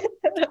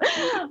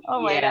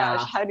 Oh my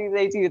gosh, how do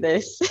they do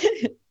this?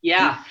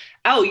 Yeah.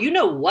 Oh, you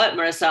know what,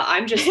 Marissa?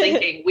 I'm just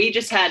thinking, we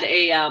just had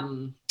a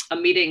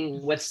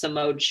meeting with some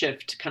Mode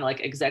Shift kind of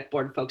like exec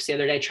board folks the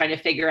other day, trying to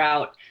figure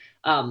out,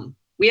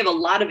 we have a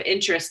lot of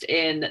interest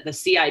in the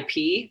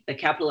CIP, the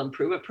Capital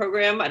Improvement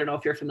Program. I don't know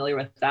if you're familiar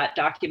with that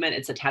document.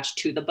 It's attached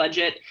to the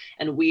budget.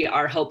 And we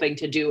are hoping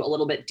to do a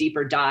little bit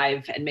deeper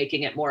dive and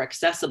making it more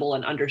accessible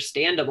and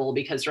understandable,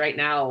 because right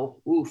now,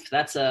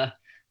 it's a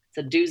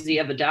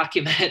doozy of a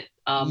document.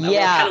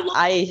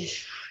 I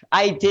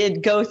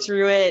did go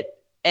through it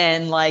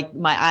and like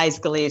my eyes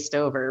glazed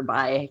over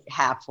by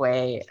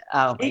halfway.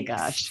 Oh my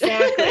gosh.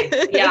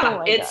 Exactly. Yeah. Oh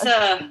my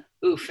gosh.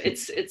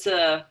 It's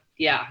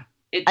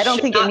I don't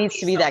should think it not needs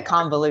to be so that hard.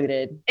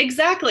 convoluted.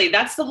 Exactly.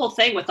 That's the whole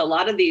thing with a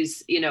lot of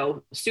these,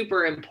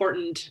 super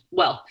important.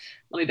 Well,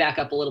 let me back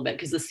up a little bit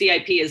because the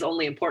CIP is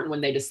only important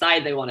when they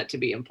decide they want it to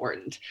be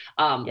important.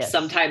 Yes.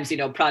 Sometimes,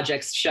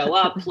 projects show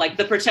up like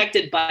the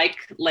protected bike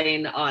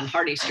lane on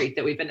Hardy Street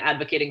that we've been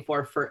advocating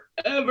for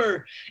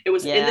forever. It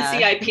was in the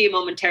CIP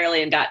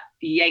momentarily and got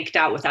yanked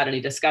out without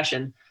any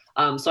discussion.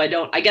 So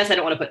I guess I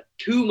don't want to put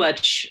too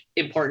much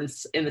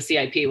importance in the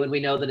CIP when we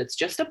know that it's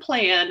just a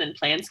plan and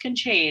plans can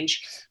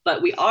change,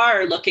 but we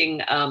are looking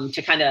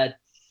to kind of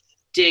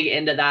dig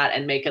into that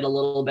and make it a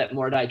little bit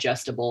more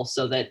digestible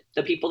so that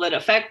the people that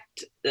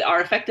are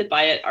affected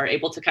by it are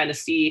able to kind of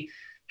see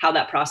how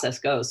that process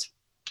goes.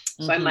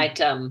 So I might,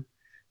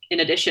 in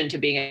addition to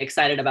being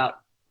excited about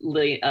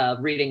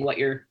reading what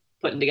you're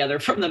putting together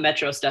from the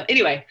Metro stuff.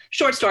 Anyway,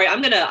 short story,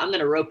 I'm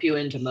gonna rope you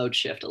into Mode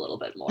Shift a little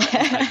bit more.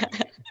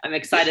 I'm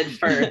excited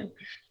for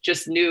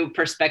just new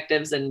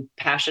perspectives and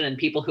passion and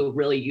people who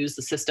really use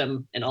the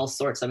system in all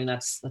sorts. I mean,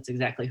 that's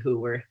exactly who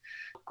we're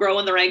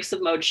growing the ranks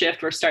of Mode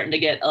Shift. We're starting to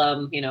get,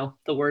 the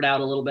word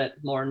out a little bit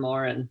more and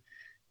more and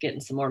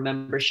getting some more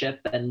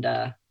membership and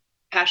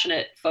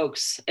passionate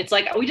folks. It's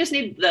like, we just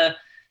need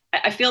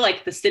I feel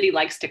like the city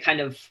likes to kind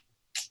of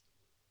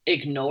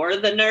ignore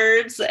the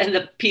nerds and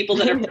the people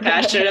that are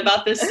passionate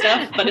about this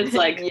stuff, but it's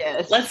like,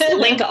 let's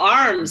link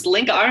arms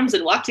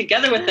and walk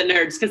together with the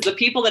nerds, because the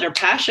people that are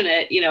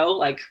passionate,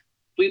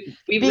 we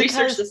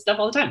research this stuff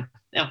all the time.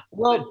 Yeah.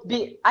 Well,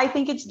 I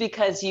think it's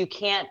because you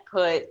can't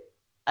put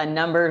a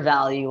number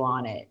value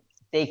on it.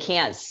 They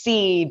can't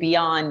see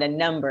beyond a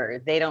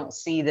number. They don't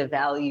see the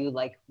value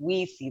like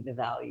we see the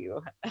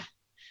value.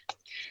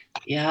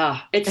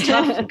 Yeah, it's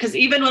tough because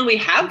even when we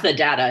have the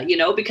data,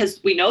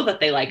 because we know that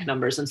they like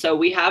numbers. And so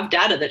we have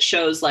data that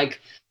shows like,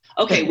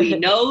 okay, we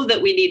know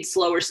that we need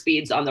slower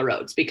speeds on the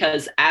roads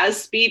because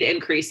as speed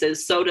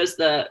increases, so does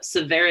the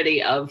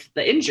severity of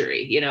the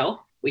injury.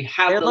 We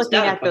have They're those looking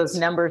data at points. those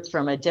numbers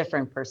from a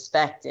different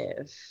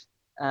perspective.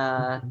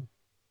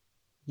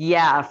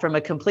 Yeah, from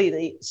a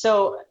completely.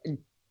 So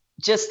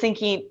just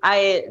thinking,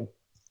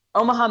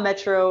 Omaha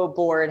Metro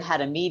Board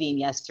had a meeting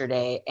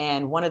yesterday,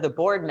 and one of the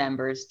board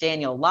members,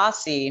 Daniel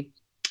Lassie,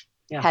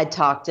 had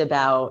talked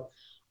about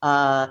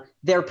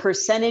their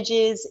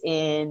percentages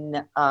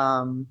in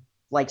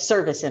like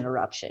service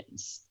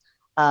interruptions.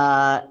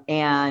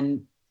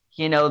 And,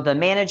 the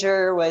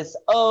manager was,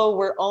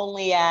 we're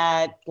only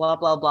at blah,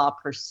 blah, blah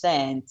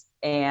percent.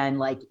 And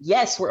like,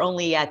 yes, we're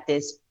only at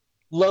this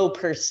low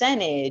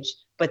percentage,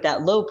 but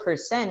that low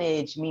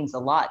percentage means a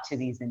lot to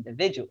these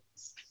individuals.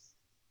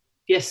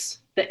 Yes,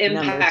 the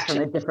impact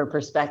from a different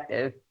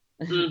perspective.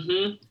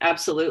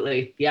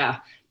 Absolutely. Yeah.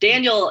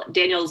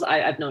 Daniel's,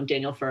 I've known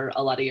Daniel for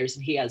a lot of years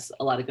and he has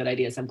a lot of good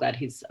ideas. I'm glad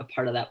he's a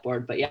part of that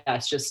board, but yeah,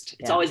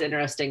 it's always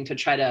interesting to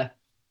try to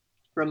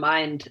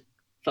remind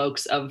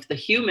folks of the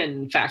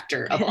human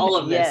factor of all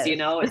of this.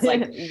 It's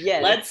like,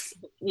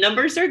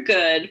 numbers are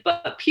good,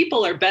 but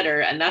people are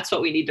better. And that's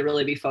what we need to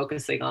really be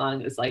focusing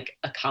on, is like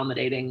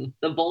accommodating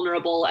the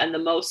vulnerable and the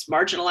most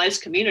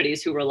marginalized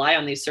communities who rely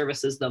on these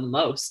services the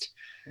most.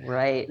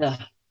 Right.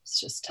 It's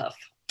just tough.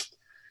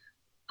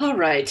 All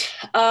right.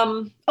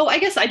 I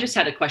guess I just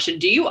had a question.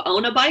 Do you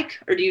own a bike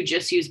or do you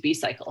just use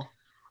B-Cycle?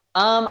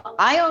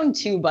 I own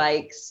 2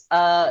 bikes.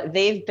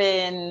 They've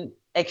been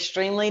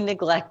extremely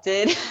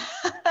neglected,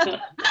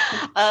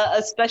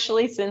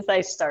 especially since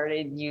I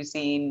started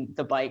using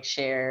the bike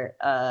share.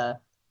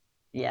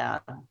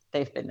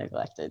 They've been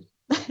neglected.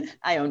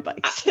 I own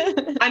bikes.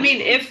 I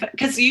mean,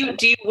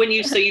 when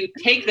you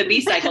take the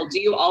B-Cycle, do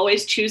you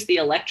always choose the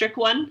electric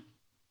one?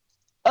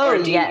 Oh,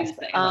 yes.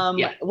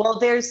 Well,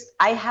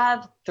 I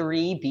have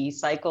 3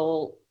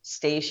 B-Cycle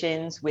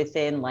stations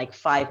within like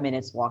 5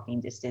 minutes walking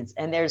distance.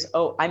 And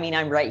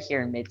I'm right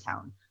here in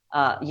Midtown.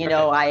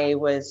 I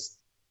was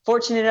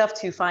fortunate enough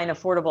to find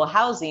affordable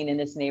housing in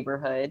this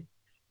neighborhood.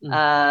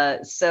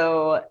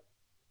 So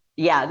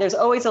yeah, there's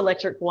always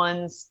electric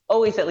ones,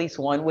 always at least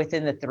one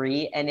within the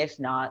 3. And if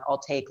not, I'll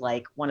take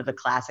like one of the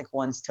classic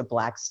ones to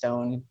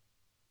Blackstone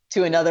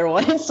to another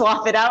one and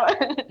swap it out.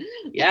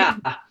 Yeah.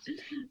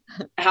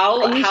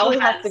 I usually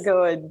have to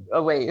go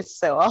a ways,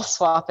 so I'll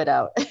swap it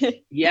out.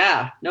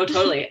 Yeah, no,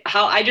 totally.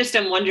 I just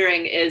am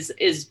wondering, is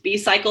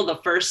B-Cycle the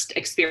first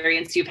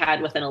experience you've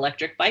had with an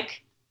electric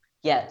bike?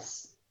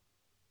 Yes.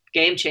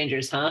 Game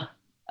changers, huh?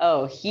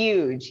 Oh,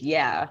 huge.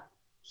 Yeah.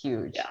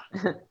 Huge.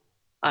 Yeah.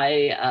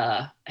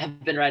 I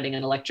have been riding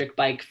an electric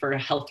bike for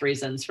health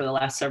reasons for the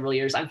last several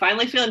years. I'm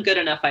finally feeling good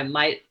enough. I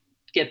might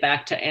get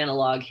back to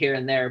analog here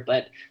and there,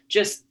 but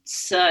just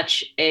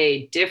such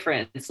a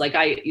difference. Like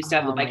I used to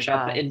have the bike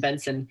shop in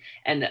Benson,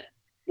 and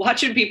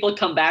watching people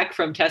come back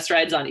from test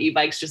rides on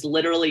e-bikes just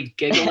literally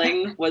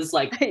giggling was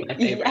like my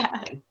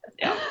favorite thing.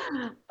 Yeah.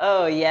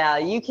 Oh yeah,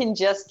 you can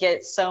just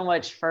get so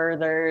much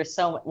further. It's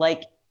so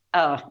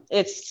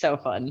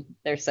fun.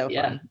 They're so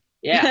fun.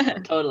 Yeah,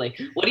 totally.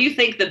 What do you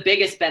think the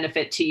biggest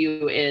benefit to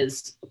you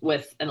is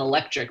with an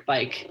electric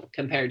bike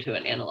compared to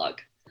an analog?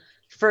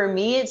 For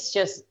me, it's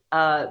just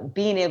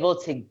being able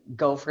to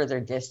go further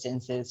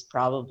distances,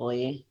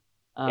 probably.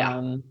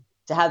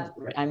 to have,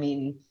 I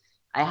mean,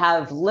 I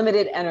have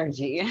limited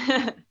energy.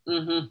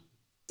 Mm-hmm.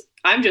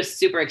 I'm just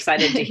super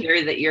excited to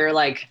hear that you're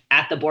like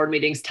at the board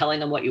meetings telling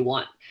them what you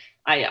want.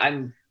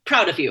 I'm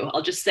proud of you.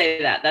 I'll just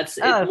say that.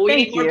 We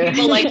need more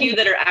people like you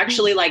that are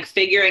actually like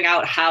figuring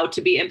out how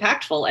to be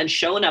impactful and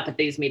showing up at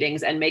these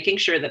meetings and making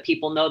sure that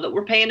people know that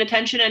we're paying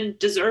attention and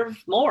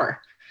deserve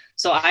more.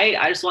 So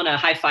I just want to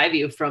high five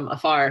you from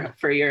afar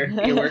for your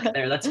work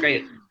there. That's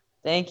great.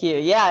 Thank you.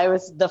 Yeah, it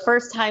was the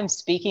first time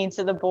speaking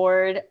to the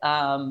board.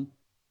 I'm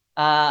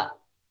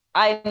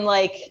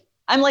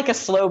like a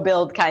slow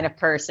build kind of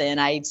person.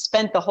 I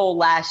spent the whole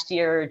last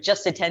year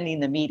just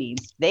attending the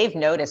meetings. They've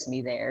noticed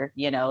me there.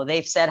 You know,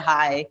 they've said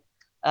hi.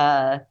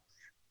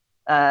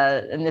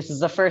 And this is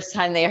the first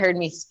time they heard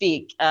me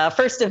speak.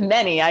 First of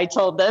many, I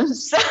told them.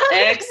 So.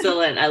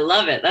 Excellent. I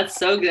love it. That's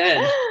so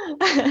good.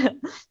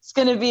 It's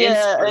going to be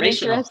an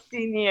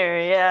interesting year.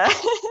 Yeah.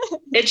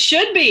 It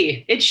should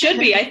be. It should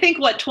be. I think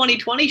what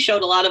 2020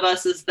 showed a lot of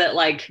us is that,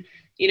 like,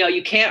 you know,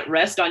 you can't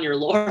rest on your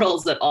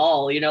laurels at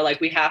all. You know, like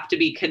we have to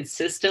be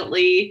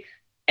consistently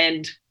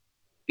and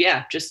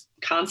just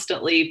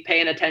constantly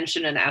paying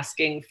attention and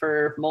asking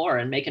for more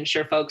and making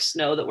sure folks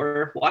know that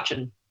we're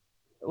watching.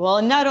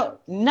 Well,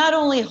 not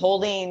only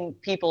holding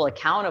people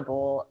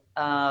accountable,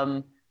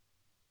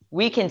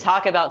 we can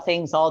talk about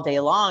things all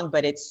day long,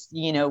 but it's,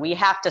 you know, we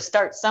have to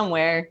start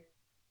somewhere.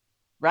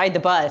 Ride the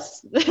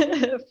bus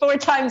 4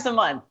 times a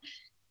month.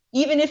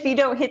 Even if you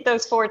don't hit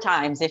those 4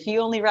 times, if you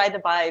only ride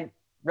the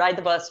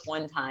bus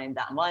 1 time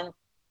that month,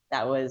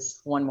 that was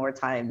 1 more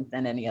time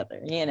than any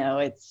other. You know,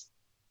 it's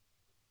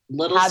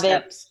little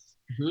steps.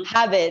 Mm-hmm.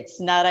 Habits,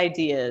 not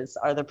ideas,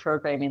 are the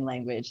programming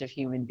language of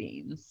human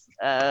beings.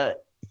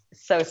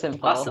 So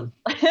simple. Awesome.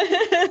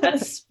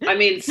 That's, I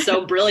mean,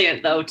 so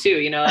brilliant though too.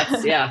 You know,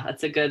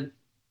 that's a good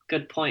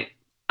point.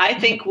 I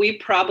think we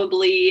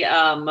probably,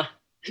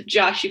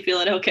 Josh, you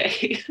feeling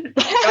okay?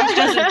 Josh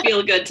doesn't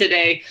feel good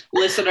today,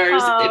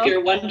 listeners. If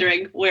you're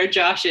wondering where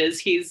Josh is,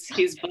 he's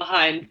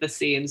behind the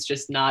scenes,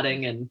 just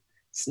nodding and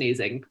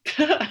sneezing.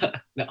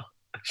 No.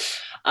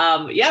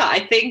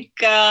 I think.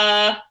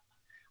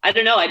 I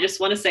don't know. I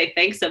just want to say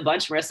thanks a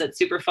bunch, Marissa. It's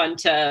super fun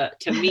to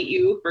meet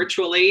you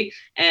virtually,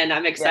 and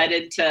I'm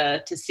excited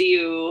to see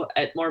you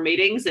at more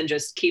meetings and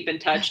just keep in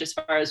touch as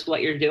far as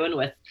what you're doing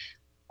with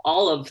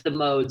all of the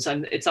modes.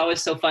 It's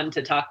always so fun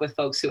to talk with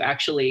folks who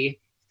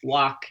actually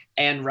walk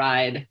and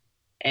ride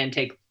and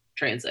take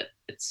transit.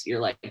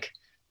 You're like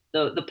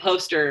the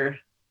poster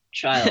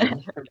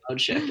child for Mode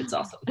Shift. It's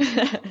awesome.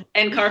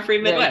 And Car Free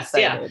Midwest.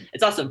 Yeah,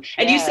 it's awesome.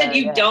 And you said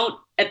you don't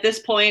at this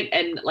point,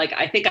 and like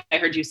I think I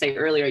heard you say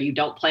earlier, you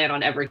don't plan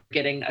on ever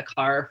getting a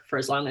car for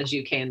as long as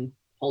you can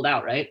hold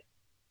out, right?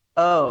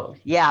 Oh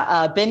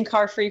yeah, been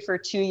car free for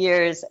 2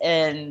 years,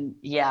 and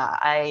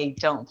I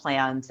don't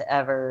plan to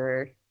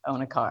ever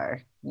own a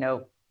car.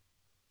 Nope.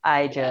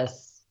 I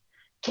just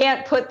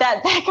can't put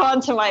that back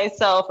onto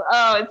myself.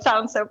 Oh, it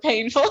sounds so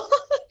painful.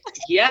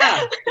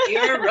 Yeah,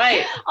 you're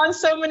right. On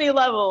so many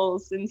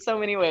levels, in so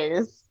many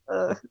ways.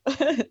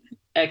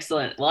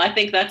 Excellent. Well, I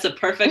think that's a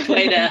perfect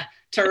way to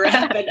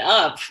wrap it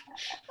up.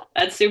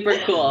 That's super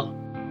cool.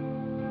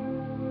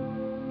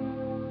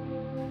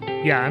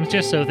 Yeah, I'm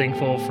just so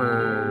thankful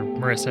for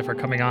Marissa for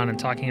coming on and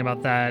talking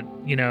about that.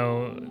 You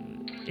know,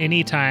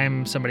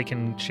 anytime somebody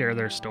can share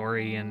their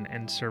story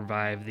and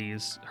survive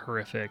these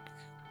horrific,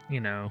 you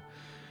know,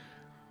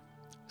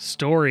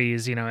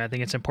 stories, you know, I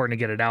think it's important to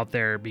get it out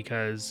there,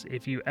 because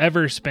if you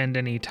ever spend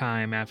any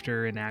time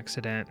after an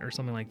accident or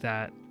something like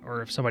that,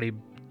 or if somebody,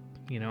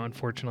 you know,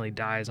 unfortunately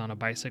dies on a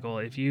bicycle,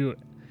 if you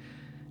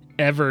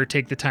ever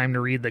take the time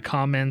to read the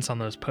comments on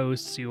those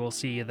posts, you will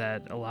see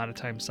that a lot of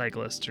times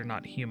cyclists are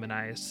not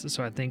humanized.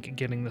 So I think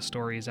getting the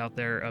stories out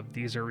there of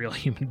these are real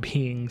human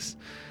beings,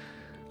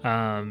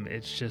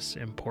 it's just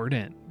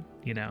important,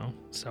 you know.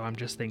 So I'm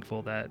just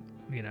thankful that,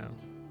 you know,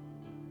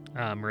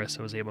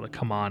 Marissa was able to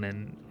come on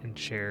and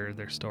share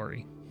their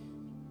story.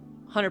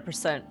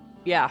 100%.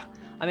 Yeah.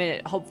 I mean,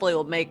 it hopefully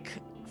will make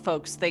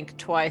folks think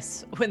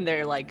twice when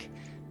they're like,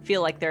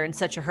 feel like they're in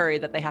such a hurry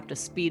that they have to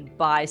speed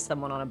by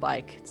someone on a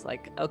bike. It's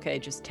like, okay,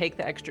 just take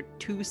the extra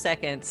 2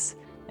 seconds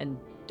and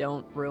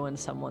don't ruin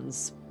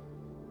someone's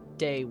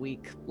day,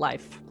 week,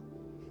 life.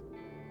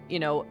 You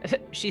know,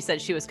 she said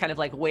she was kind of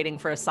like waiting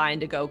for a sign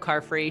to go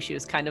car free. She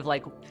was kind of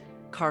like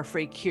car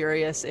free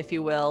curious, if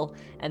you will.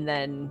 And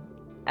then,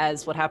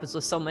 as what happens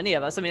with so many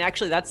of us, I mean,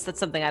 actually, that's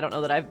something I don't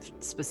know that I've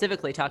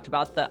specifically talked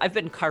about. I've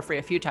been car free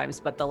a few times,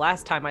 but the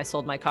last time I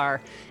sold my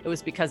car, it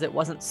was because it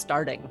wasn't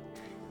starting.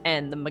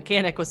 And the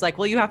mechanic was like,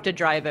 well, you have to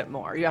drive it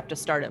more. You have to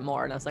start it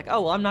more. And I was like, oh,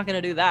 well, I'm not going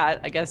to do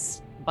that. I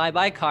guess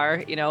bye-bye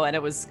car, you know. And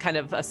it was kind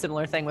of a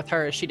similar thing with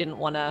her. She didn't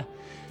want to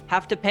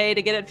have to pay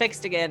to get it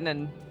fixed again,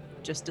 and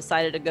just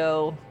decided to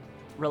go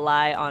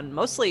rely on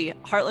mostly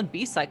Heartland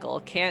B-Cycle.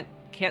 Can't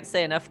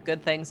say enough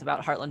good things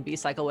about Heartland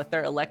B-Cycle with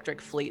their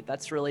electric fleet.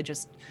 That's really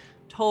just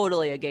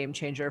totally a game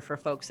changer for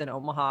folks in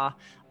Omaha,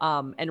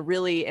 and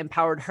really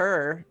empowered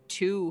her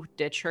to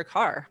ditch her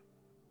car.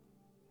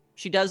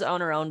 She does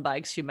own her own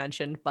bikes, she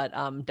mentioned, but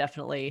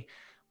definitely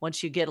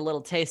once you get a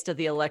little taste of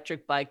the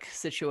electric bike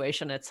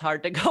situation, it's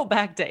hard to go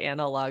back to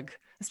analog,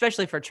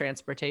 especially for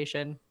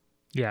transportation.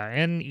 Yeah,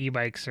 and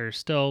e-bikes are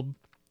still,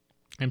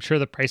 I'm sure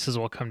the prices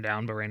will come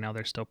down, but right now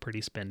they're still pretty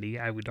spendy.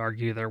 I would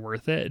argue they're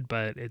worth it,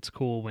 but it's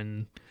cool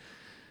when,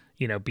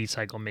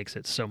 B-Cycle makes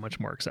it so much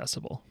more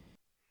accessible.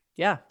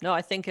 Yeah, no,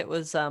 I think it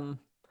was,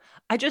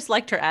 I just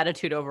liked her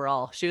attitude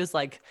overall. She was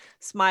like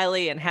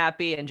smiley and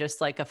happy and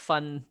just like a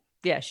fun,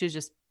 she was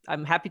just,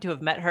 I'm happy to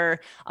have met her.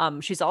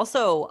 She's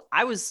also,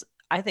 I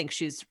think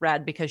she's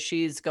rad because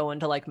she's going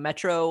to like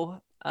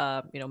Metro,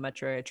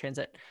 Metro area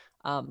transit,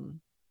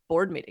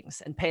 board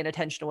meetings and paying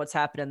attention to what's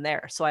happening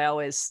there. So I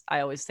always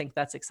think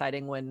that's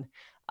exciting when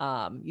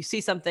you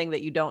see something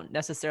that you don't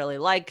necessarily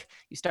like,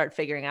 you start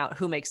figuring out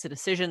who makes the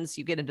decisions,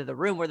 you get into the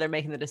room where they're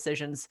making the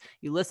decisions,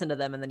 you listen to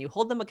them, and then you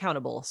hold them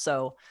accountable.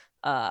 So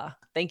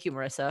thank you,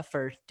 Marissa,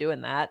 for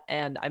doing that.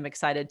 And I'm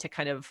excited to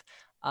kind of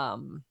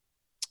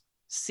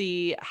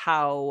see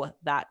how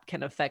that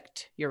can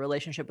affect your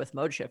relationship with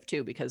ModeShift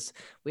too, because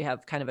we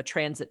have kind of a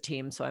transit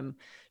team. So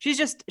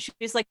she's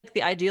like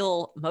the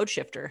ideal mode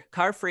shifter.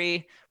 Car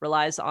free,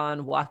 relies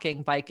on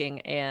walking,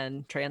 biking,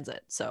 and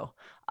transit. So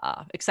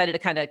excited to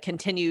kind of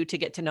continue to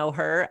get to know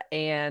her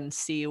and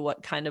see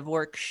what kind of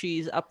work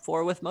she's up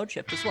for with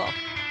ModeShift as well.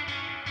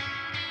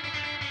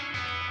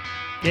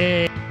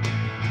 Yay!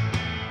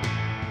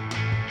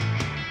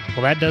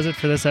 Well, that does it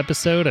for this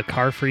episode of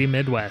Car Free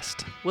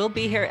Midwest. We'll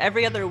be here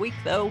every other week,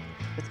 though,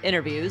 with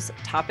interviews,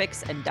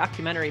 topics, and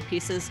documentary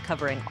pieces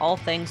covering all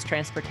things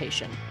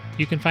transportation.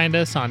 You can find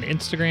us on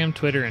Instagram,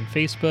 Twitter, and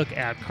Facebook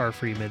at Car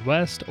Free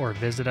Midwest, or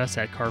visit us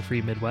at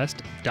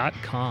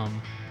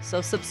carfreemidwest.com.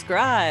 So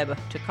subscribe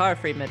to Car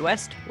Free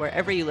Midwest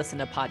wherever you listen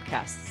to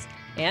podcasts,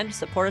 and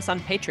support us on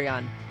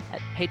Patreon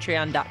at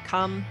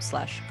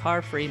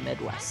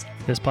patreon.com/carfreemidwest.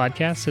 This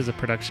podcast is a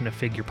production of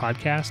Figure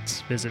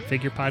Podcasts. Visit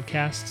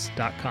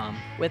figurepodcasts.com.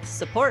 With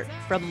support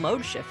from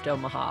ModeShift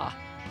Omaha.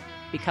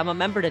 Become a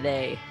member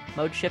today,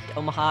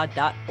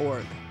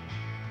 modeshiftomaha.org.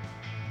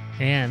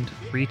 And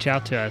reach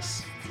out to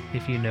us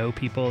if you know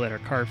people that are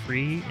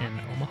car-free in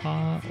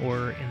Omaha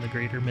or in the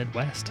greater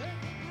Midwest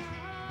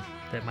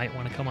that might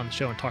want to come on the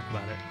show and talk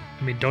about it.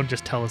 I mean, don't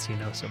just tell us you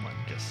know someone.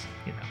 Just,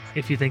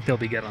 if you think they'll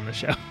be good on the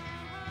show.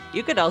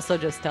 You could also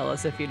just tell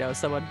us if you know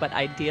someone, but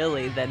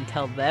ideally then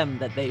tell them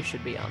that they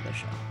should be on the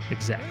show.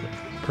 Exactly.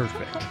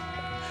 Perfect.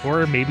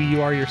 Or maybe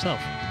you are yourself.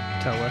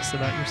 Tell us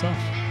about yourself.